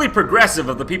 it's really progressive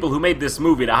of the people who made this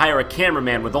movie to hire a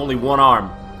cameraman with only one arm.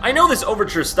 I know this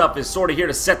overture stuff is sorta here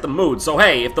to set the mood, so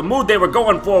hey, if the mood they were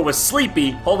going for was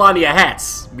sleepy, hold on to your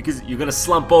hats, because you're gonna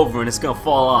slump over and it's gonna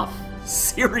fall off.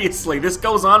 Seriously, this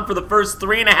goes on for the first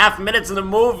 3.5 minutes of the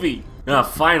movie. Ah,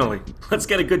 finally. Let's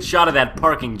get a good shot of that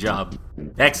parking job.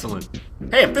 Excellent.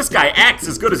 Hey, if this guy acts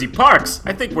as good as he parks,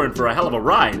 I think we're in for a hell of a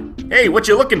ride. Hey, what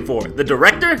you looking for? The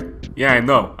director? Yeah, I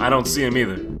know. I don't see him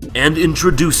either. And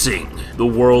introducing the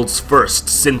world's first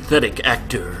synthetic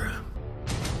actor.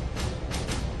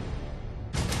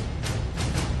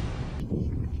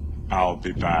 I'll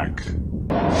be back.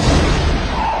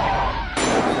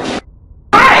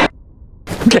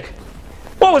 Okay.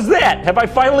 What was that? Have I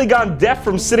finally gone deaf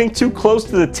from sitting too close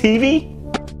to the TV?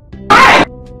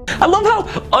 I love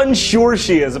how unsure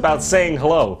she is about saying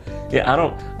hello. Yeah, I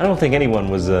don't think anyone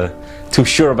was too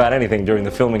sure about anything during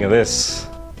the filming of this.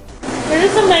 Where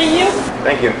is the menu?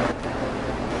 Thank you.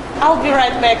 I'll be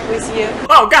right back with you.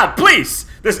 Oh God, please!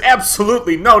 There's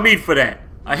absolutely no need for that.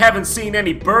 I haven't seen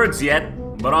any birds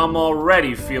yet, but I'm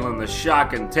already feeling the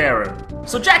shock and terror.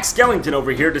 So Jack Skellington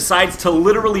over here decides to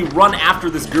literally run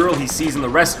after this girl he sees in the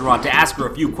restaurant to ask her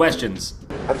a few questions.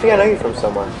 I think I know you from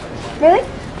somewhere. Really?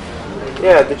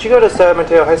 Yeah, did you go to San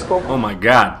Mateo High School? Oh my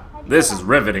God, this is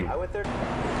riveting.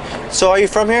 So are you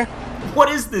from here? What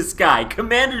is this guy,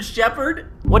 Commander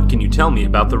Shepard? What can you tell me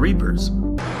about the Reapers?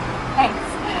 Thanks.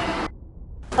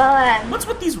 What's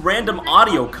with these random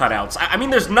audio cutouts? I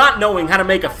mean, there's not knowing how to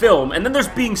make a film, and then there's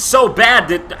being so bad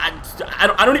that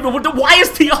I don't even... Why is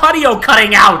the audio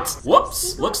cutting out?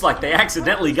 Whoops, looks like they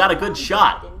accidentally got a good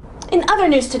shot. In other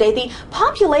news today, the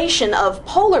population of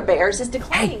polar bears is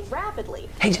declining rapidly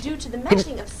due to the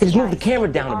melting of sea ice. Just move the camera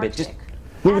down a bit. Just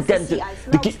move it down.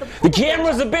 The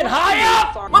camera's a bit high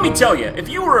up! Let me tell you, if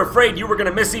you were afraid you were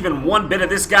gonna miss even one bit of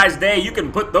this guy's day, you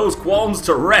can put those qualms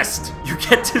to rest. You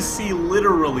get to see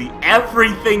literally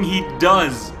everything he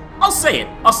does. I'll say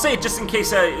it just in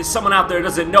case someone out there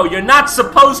doesn't know. You're not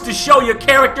supposed to show your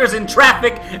characters in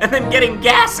traffic, and then getting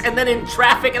gas, and then in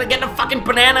traffic, and then getting a fucking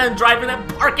banana and driving and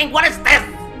parking. What is this?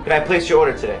 Can I place your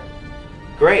order today?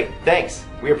 Great, thanks.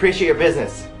 We appreciate your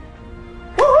business.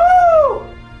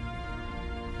 Woohoo!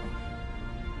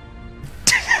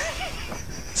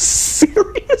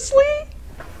 Seriously?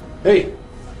 Hey,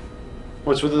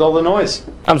 what's with all the noise?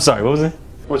 I'm sorry, what was it?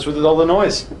 What's with all the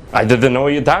noise? I didn't know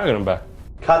what you're talking about.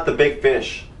 Caught the big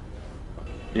fish.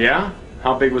 Yeah?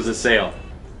 How big was the sale?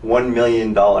 $1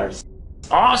 million.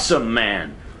 Awesome,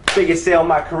 man. Biggest sale of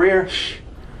my career.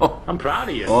 Oh, I'm proud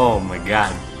of you. Oh my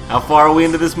God. How far are we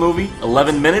into this movie?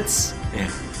 11 minutes?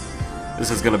 Yeah. This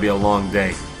is gonna be a long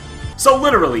day. So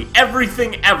literally,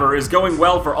 everything ever is going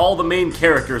well for all the main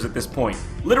characters at this point.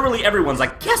 Literally everyone's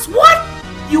like, guess what?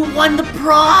 You won the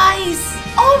prize!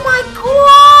 Oh my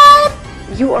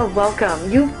God! You are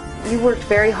welcome. You worked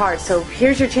very hard, so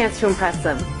here's your chance to impress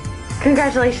them.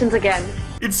 Congratulations again.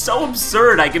 It's so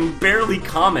absurd I can barely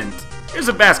comment. Here's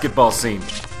a basketball scene.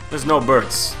 There's no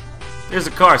birds. There's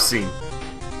a car scene.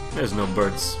 There's no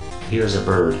birds. Here's a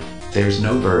bird. There's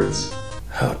no birds.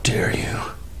 How dare you?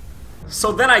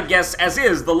 So then I guess, as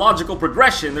is the logical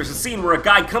progression, there's a scene where a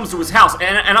guy comes to his house,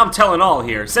 and I'm telling all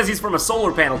here, says he's from a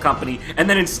solar panel company, and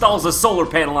then installs a solar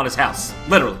panel on his house.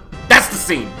 Literally. That's the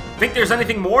scene. Think there's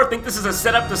anything more? Think this is a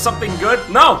setup to something good?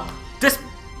 No!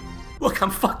 Look,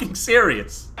 I'm fucking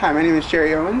serious. Hi, my name is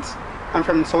Jerry Owens. I'm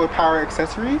from Solar Power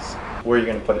Accessories. Where are you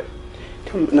gonna put it?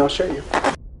 Come, and I'll show you.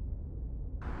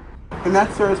 And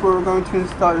that's, sir, is where we're going to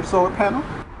install your solar panel.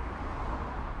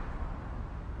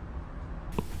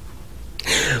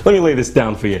 Let me lay this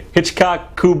down for you.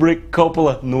 Hitchcock, Kubrick,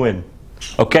 Coppola, Nguyen.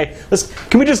 Okay?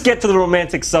 Can we just get to the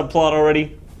romantic subplot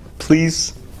already?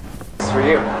 Please? This is for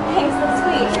you. Thanks, that's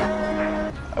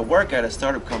sweet. I work at a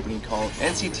startup company called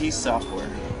NCT Software.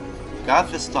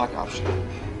 Got this stock option.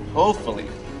 Hopefully,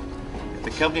 if the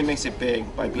company makes it big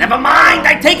by being... Never mind!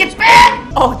 I take it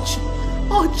back! Oh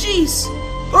jeez!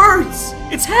 Birds!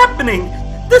 It's happening!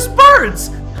 There's birds!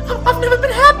 I've never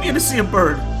been happier to see a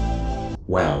bird!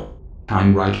 Well,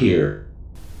 I'm right here.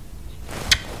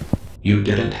 You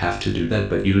didn't have to do that,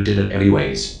 but you did it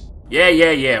anyways.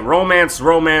 Yeah. Romance,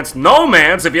 no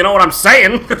mance, if you know what I'm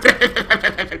saying.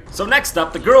 So next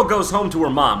up, the girl goes home to her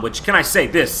mom, which, can I say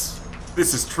this?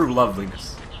 This is true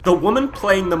loveliness. The woman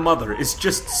playing the mother is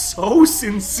just so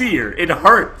sincere, it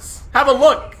hurts. Have a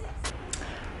look.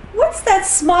 What's that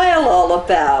smile all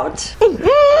about?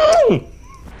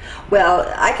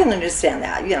 Well, I can understand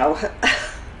that, you know.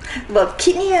 Well,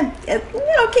 keep me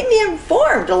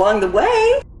informed along the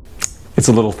way. It's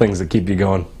the little things that keep you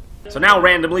going. So now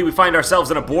randomly we find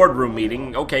ourselves in a boardroom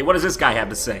meeting. Okay, what does this guy have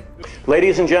to say?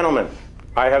 Ladies and gentlemen,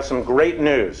 I have some great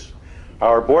news.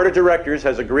 Our board of directors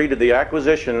has agreed to the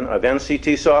acquisition of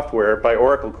NCT Software by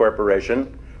Oracle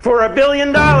Corporation for $1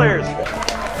 billion.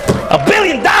 $1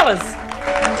 billion?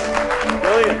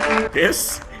 Brilliant.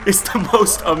 This is the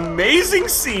most amazing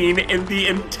scene in the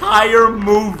entire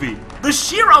movie. The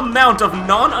sheer amount of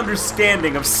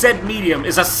non-understanding of said medium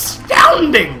is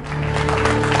astounding.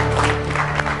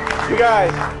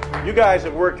 You guys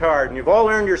have worked hard and you've all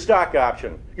earned your stock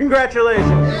option. Congratulations.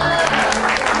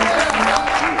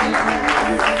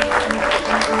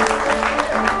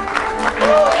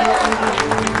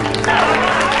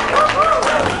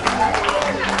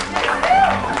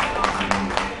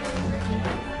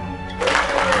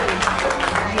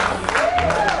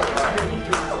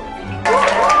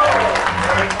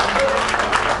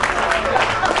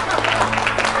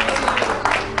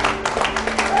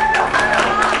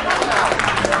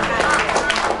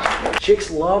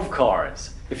 Chicks love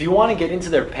cars. If you want to get into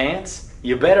their pants,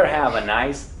 you better have a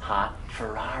nice, hot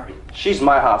Ferrari. She's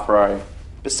my hot Ferrari.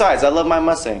 Besides, I love my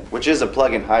Mustang, which is a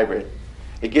plug-in hybrid.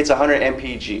 It gets 100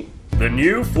 mpg. The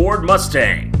new Ford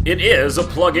Mustang. It is a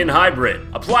plug-in hybrid.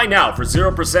 Apply now for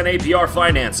 0% APR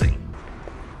financing.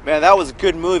 Man, that was a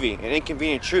good movie, an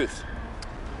inconvenient truth.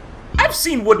 I've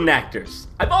seen wooden actors.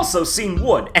 I've also seen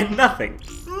wood, and nothing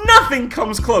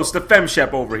comes close to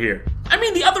FemShep over here. I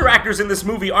mean, the other actors in this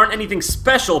movie aren't anything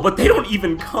special, but they don't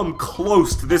even come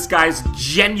close to this guy's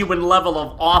genuine level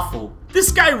of awful.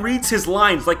 This guy reads his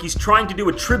lines like he's trying to do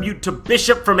a tribute to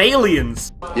Bishop from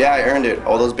Aliens. Yeah, I earned it.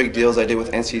 All those big deals I did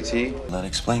with NCT. That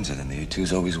explains it, and the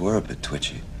A2s always were a bit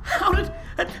twitchy. How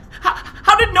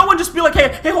did no one just be like,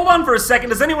 hey, hold on for a second,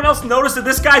 does anyone else notice that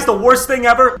this guy's the worst thing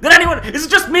ever? Is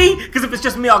it just me? Because if it's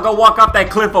just me, I'll go walk off that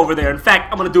cliff over there. In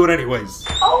fact, I'm gonna do it anyways.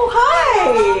 Oh,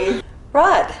 hi!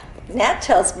 Rod, Nat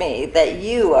tells me that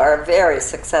you are a very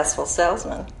successful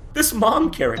salesman. This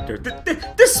mom character,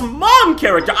 this mom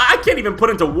character, I can't even put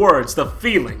into words the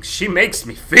feelings she makes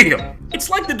me feel. It's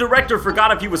like the director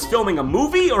forgot if he was filming a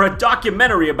movie or a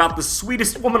documentary about the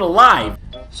sweetest woman alive.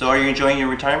 So are you enjoying your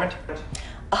retirement?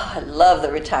 Oh, I love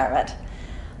the retirement.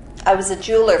 I was a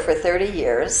jeweler for 30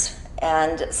 years,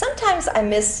 and sometimes I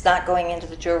miss not going into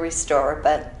the jewelry store,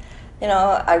 but you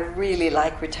know, I really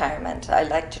like retirement. I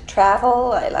like to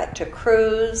travel, I like to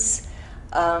cruise,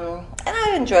 and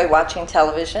I enjoy watching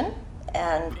television.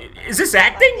 And is this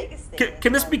acting?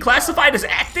 Can this be classified as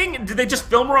acting? Did they just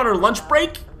film her on her lunch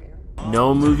break?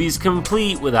 No movie's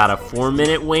complete without a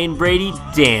 4-minute Wayne Brady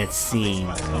dance scene.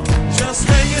 Just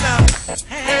hanging out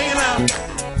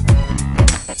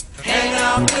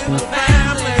with the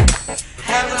family,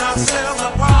 having ourselves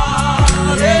a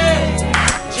party.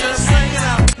 Just hanging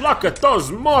out. Look at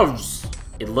those moves!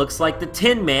 It looks like the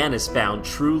Tin Man has found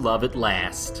true love at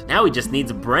last. Now he just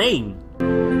needs a brain.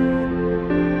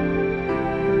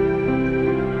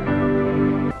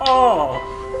 Oh!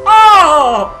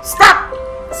 Stop!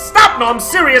 Stop! No, I'm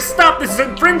serious. Stop! This is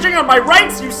infringing on my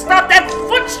rights. You stop that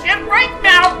foot shit right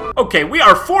now! Okay, we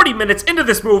are 40 minutes into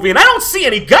this movie and I don't see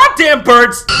any goddamn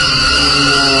birds!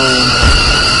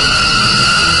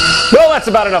 Well, that's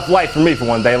about enough light for me for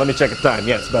one day. Let me check the time.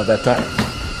 Yeah, it's about that time.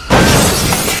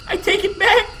 I take it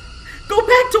back. Go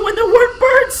back to when there weren't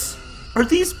birds. Are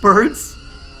these birds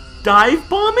dive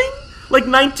bombing? Like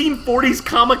 1940s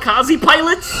kamikaze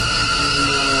pilots?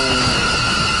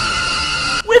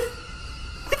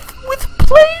 With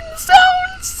plane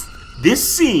sounds? This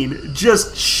scene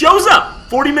just shows up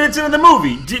 40 minutes into the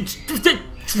movie.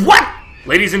 What?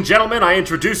 Ladies and gentlemen, I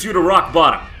introduce you to Rock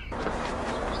Bottom.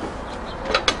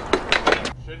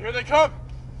 Shit, here they come.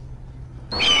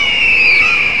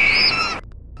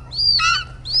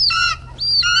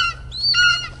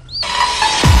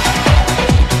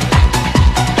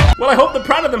 Well, I hope they're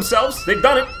proud of themselves. They've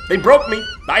done it. They broke me.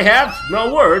 I have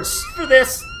no words for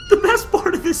this. The best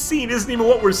part of this scene isn't even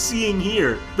what we're seeing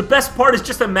here. The best part is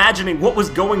just imagining what was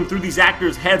going through these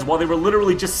actors' heads while they were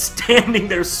literally just standing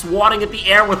there swatting at the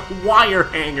air with wire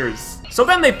hangers. So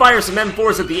then they fire some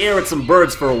M4s at the air at some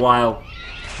birds for a while.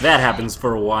 That happens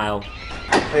for a while.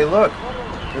 Hey, look.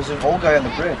 There's an old guy on the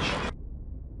bridge.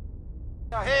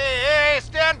 Hey,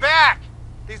 stand back!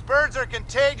 These birds are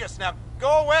contagious. Now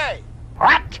go away.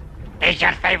 What is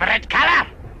your favorite color?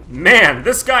 Man,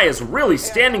 this guy is really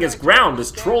standing his ground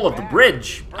as troll of the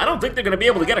bridge. I don't think they're gonna be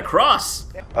able to get across.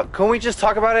 Can we just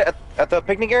talk about it at the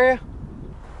picnic area?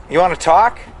 You want to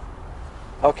talk?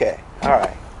 Okay,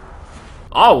 alright.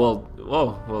 Oh,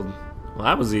 well,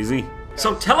 that was easy.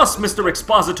 So tell us, Mr.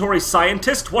 Expository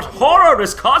Scientist, what horror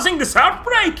is causing this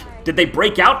outbreak? Did they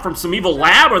break out from some evil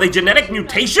lab? Are they genetic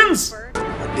mutations?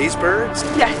 These birds?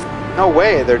 Yes. No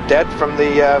way, they're dead from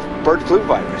the bird flu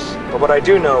virus. But what I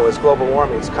do know is global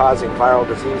warming is causing viral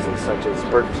diseases such as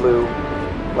bird flu,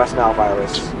 West Nile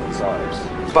virus, and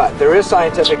SARS. But there is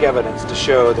scientific evidence to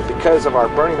show that because of our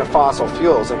burning of fossil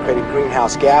fuels and creating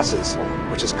greenhouse gases,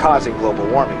 which is causing global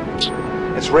warming,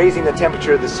 it's raising the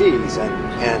temperature of the seas,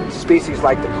 and species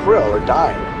like the krill are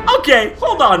dying. Okay,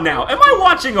 hold on now. Am I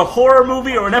watching a horror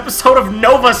movie or an episode of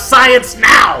Nova Science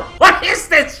Now? What is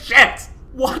this shit?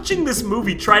 Watching this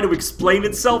movie try to explain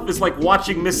itself is like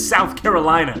watching Miss South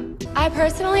Carolina. I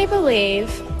personally believe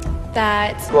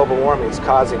that global warming is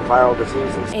causing viral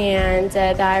diseases and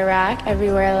the Iraq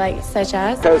everywhere, like such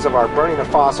as because of our burning of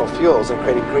fossil fuels and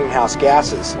creating greenhouse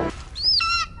gases.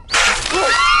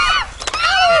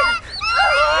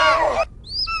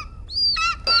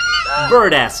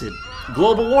 Bird acid,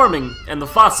 global warming, and the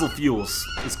fossil fuels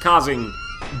is causing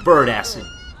bird acid.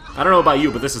 I don't know about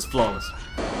you, but this is flawless.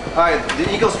 Alright,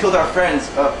 the Eagles killed our friends.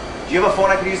 Do you have a phone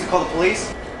I could use to call the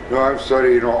police? No, I'm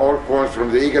sorry. You know, all phones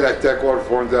from the Eagle attack, all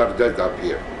phones are dead up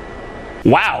here.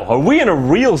 Wow, are we in a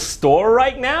real store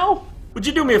right now? Would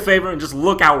you do me a favor and just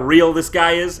look how real this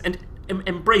guy is and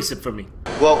embrace it for me?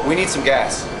 Well, we need some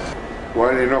gas.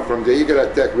 Well, you know, from the Eagle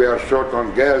attack, we are short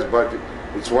on gas, but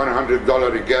it's $100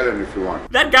 a gallon if you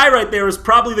want. That guy right there is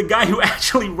probably the guy who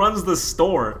actually runs the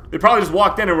store. They probably just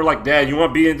walked in and were like, Dad, you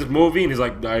want to be in this movie? And he's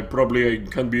like, I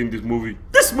can't be in this movie.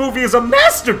 This movie is a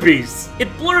masterpiece!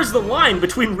 It blurs the line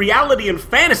between reality and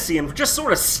fantasy and we're just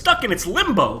sort of stuck in its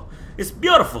limbo. It's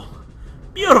beautiful.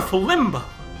 Beautiful limbo.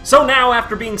 So now,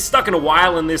 after being stuck in a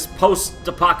while in this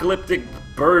post-apocalyptic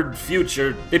bird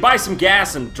future, they buy some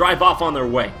gas and drive off on their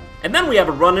way. And then we have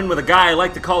a run-in with a guy I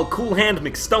like to call Cool Hand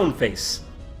McStoneface.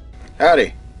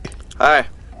 Howdy. Hi.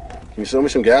 Can you sell me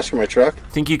some gas for my truck?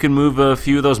 Think you can move a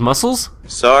few of those muscles?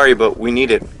 Sorry, but we need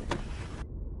it.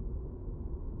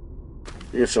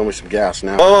 You can sell me some gas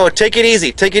now. Oh, take it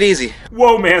easy. Take it easy.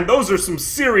 Whoa, man, those are some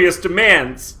serious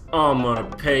demands. I'm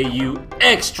gonna pay you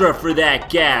extra for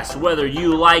that gas, whether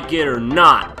you like it or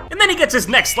not. And then he gets his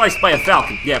neck sliced by a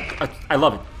falcon. Yeah, I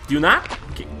love it. Do you not?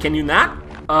 Can you not?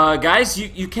 Guys,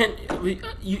 you can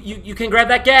grab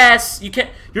that gas. You can't.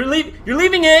 You're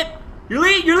leaving it. You're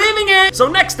leaving it. So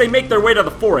next, they make their way to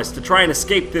the forest to try and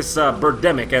escape this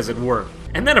birdemic, as it were.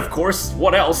 And then, of course,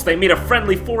 what else? They meet a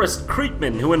friendly forest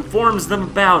creepman who informs them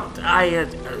about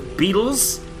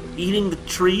beetles eating the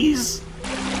trees.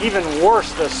 Even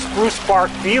worse, the spruce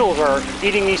bark beetles are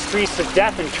eating these trees to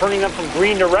death and turning them from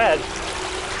green to red.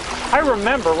 I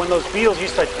remember when those beetles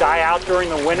used to die out during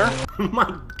the winter.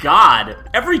 My God,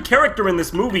 every character in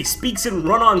this movie speaks in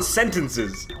run-on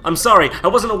sentences. I'm sorry, I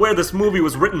wasn't aware this movie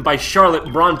was written by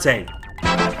Charlotte Bronte.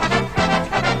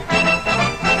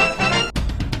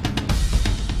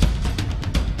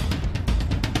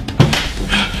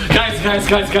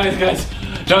 Guys.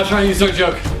 John's trying to use our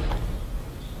joke.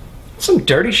 Some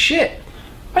dirty shit.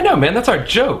 I know, man, that's our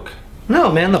joke.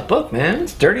 No, man, the book, man.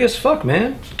 It's dirty as fuck,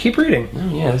 man. Keep reading. Oh,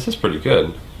 yeah, this is pretty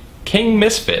good. King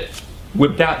Misfit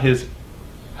whipped out his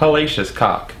hellacious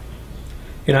cock.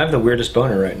 You know, I have the weirdest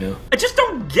boner right now. I just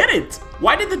don't get it!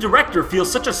 Why did the director feel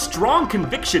such a strong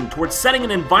conviction towards setting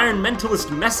an environmentalist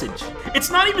message?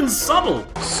 It's not even subtle!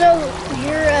 So,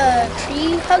 you're a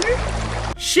tree hugger?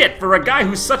 Shit, for a guy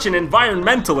who's such an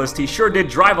environmentalist, he sure did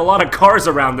drive a lot of cars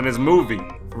around in his movie.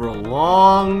 For a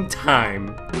long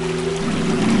time.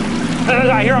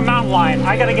 I hear a mountain lion.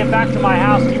 I gotta get back to my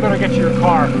house. You better get to your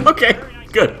car. Okay,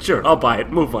 good, sure, I'll buy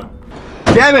it. Move on.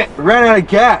 Damn it, ran out of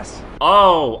gas.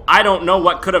 Oh, I don't know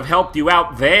what could have helped you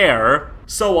out there.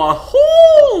 So a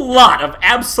whole lot of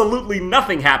absolutely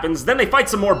nothing happens, then they fight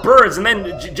some more birds, and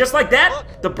then just like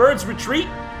that, the birds retreat.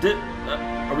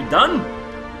 Are we done?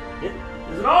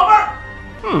 Is it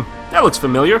over? That looks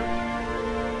familiar.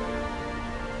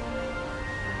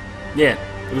 Yeah,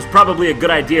 it was probably a good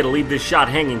idea to leave this shot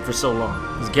hanging for so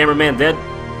long. Is the cameraman dead?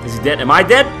 Is he dead? Am I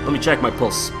dead? Let me check my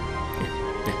pulse.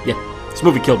 Yeah, this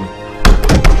movie killed me.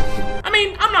 I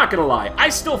mean, I'm not not gonna lie, I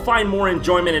still find more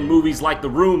enjoyment in movies like The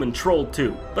Room and Troll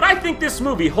 2. But I think this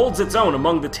movie holds its own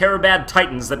among the Terabad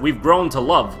titans that we've grown to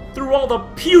love. Through all the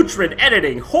putrid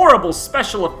editing, horrible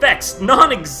special effects,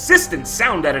 non-existent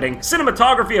sound editing,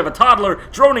 cinematography of a toddler,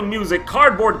 droning music,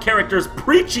 cardboard characters,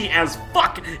 preachy as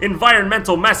fuck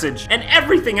environmental message, and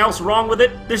everything else wrong with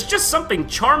it, there's just something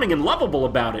charming and lovable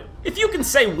about it. If you can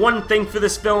say one thing for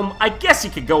this film, I guess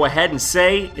you could go ahead and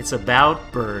say it's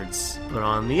about birds. But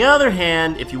on the other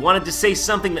hand, if you wanted to say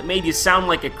something that made you sound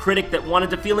like a critic that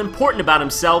wanted to feel important about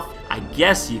himself, I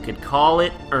guess you could call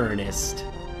it earnest.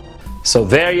 So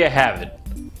there you have it.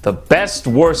 The best,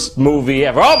 worst movie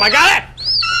ever. Oh my god!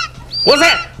 What's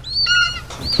that?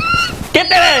 Get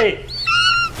that!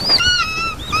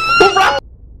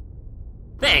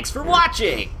 Thanks for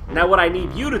watching! Now what I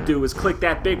need you to do is click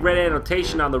that big red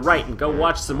annotation on the right and go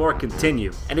watch some more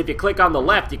continue. And if you click on the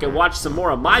left, you can watch some more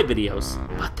of my videos.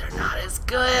 But they're not as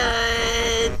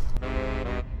good!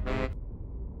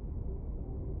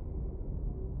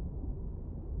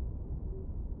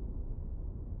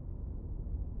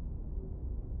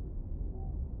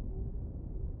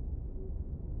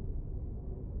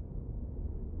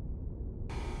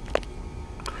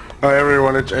 Hi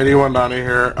everyone, it's 81 Donnie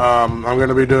here. I'm going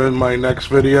to be doing my next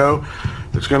video.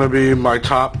 It's going to be my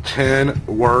top 10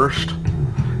 worst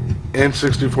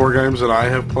N64 games that I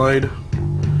have played.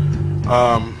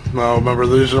 Now remember,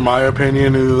 these are my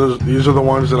opinion. These are the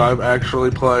ones that I've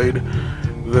actually played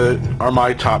that are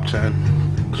my top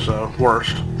 10. So,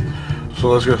 worst. So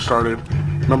let's get started.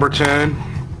 Number 10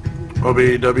 will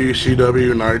be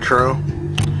WCW Nitro.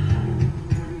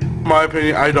 In my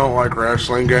opinion, I don't like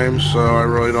wrestling games, so I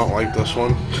really don't like this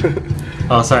one.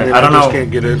 Oh, sorry. I don't know. I just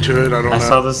can't get into it. I don't know. I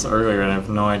saw this earlier and I have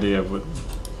no idea what.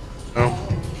 No.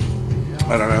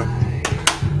 I don't know.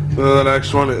 Then the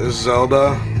next one is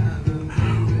Zelda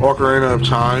Ocarina of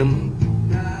Time.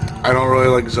 I don't really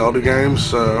like Zelda games,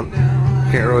 so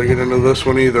can't really get into this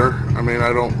one either. I mean,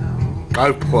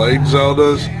 I've played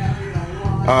Zeldas.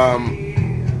 I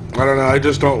don't know. I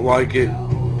just don't like it.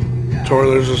 Or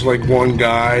there's just like one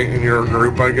guy in your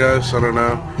group, I guess. I don't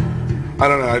know.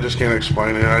 I just can't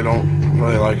explain it. I don't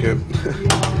really like it.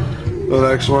 The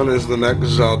next one is the next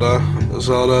Zelda.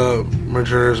 Zelda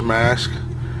Majora's Mask.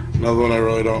 Another one I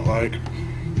really don't like.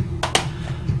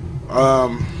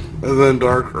 And then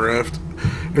Dark Rift.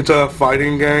 It's a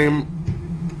fighting game.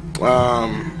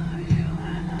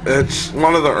 It's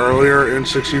one of the earlier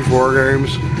N64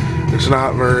 games. It's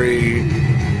not very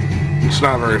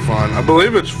fun. I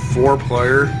believe it's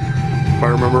 4-player, if I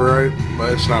remember right,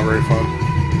 but it's not very fun.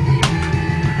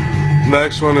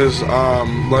 Next one is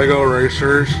Lego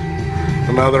Racers,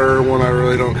 another one I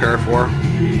really don't care for.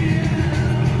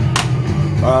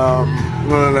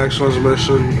 The next one is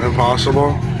Mission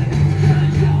Impossible.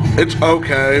 It's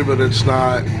okay, but it's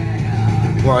not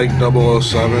like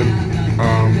 007,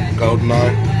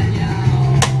 GoldenEye.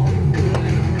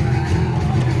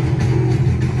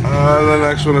 The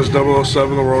next one is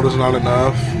 007, The World Is Not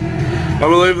Enough. I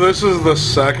believe this is the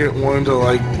second one to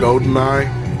like GoldenEye.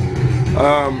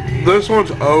 This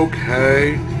one's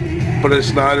okay, but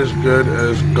it's not as good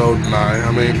as GoldenEye.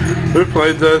 I mean, we've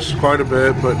played this quite a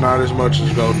bit, but not as much as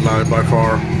GoldenEye by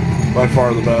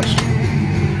far the best.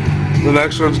 The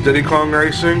next one's Diddy Kong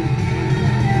Racing.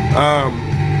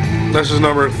 This is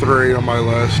number 3 on my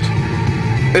list.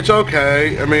 It's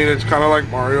okay. I mean, it's kind of like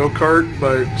Mario Kart,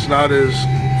 but it's not as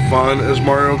fun as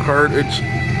Mario Kart.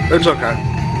 It's okay.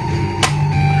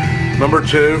 Number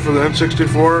 2 for the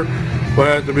N64 would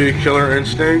have to be Killer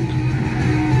Instinct.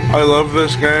 I love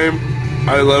this game.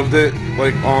 I loved it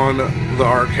like on the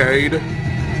arcade.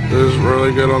 It was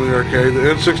really good on the arcade. The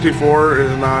N64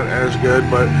 is not as good,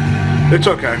 but it's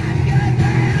okay.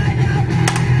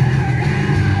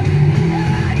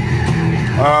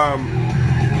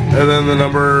 And then the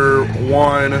number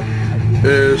 1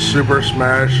 is Super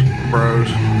Smash Bros.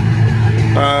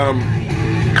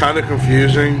 Kind of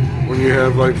confusing when you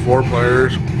have like 4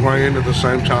 players playing at the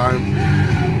same time.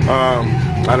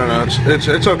 I don't know.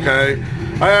 It's okay.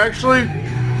 I actually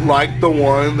like the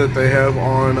one that they have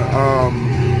on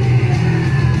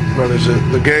what is it?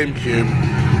 The GameCube.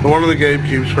 The one on the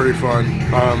GameCube's pretty fun.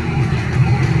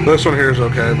 This one here is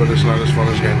okay, but it's not as fun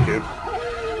as GameCube.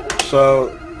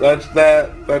 So that's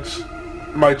that. That's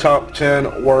my top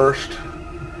 10 worst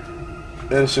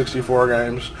N64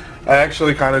 games. I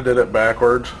actually kind of did it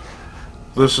backwards.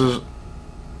 This is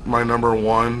my number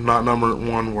 1, not number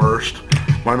 1 worst.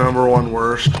 My number 1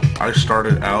 worst, I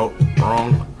started out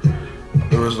wrong.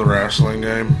 It was the wrestling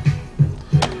game.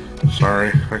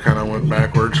 Sorry, I kind of went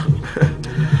backwards.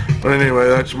 But anyway,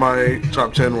 that's my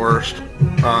top 10 worst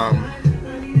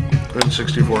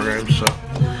N64 games. So.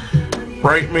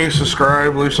 Rate me,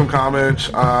 subscribe, leave some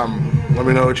comments. Let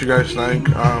me know what you guys think.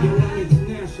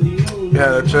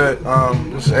 Yeah, that's it.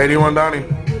 This is 81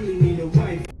 Donnie.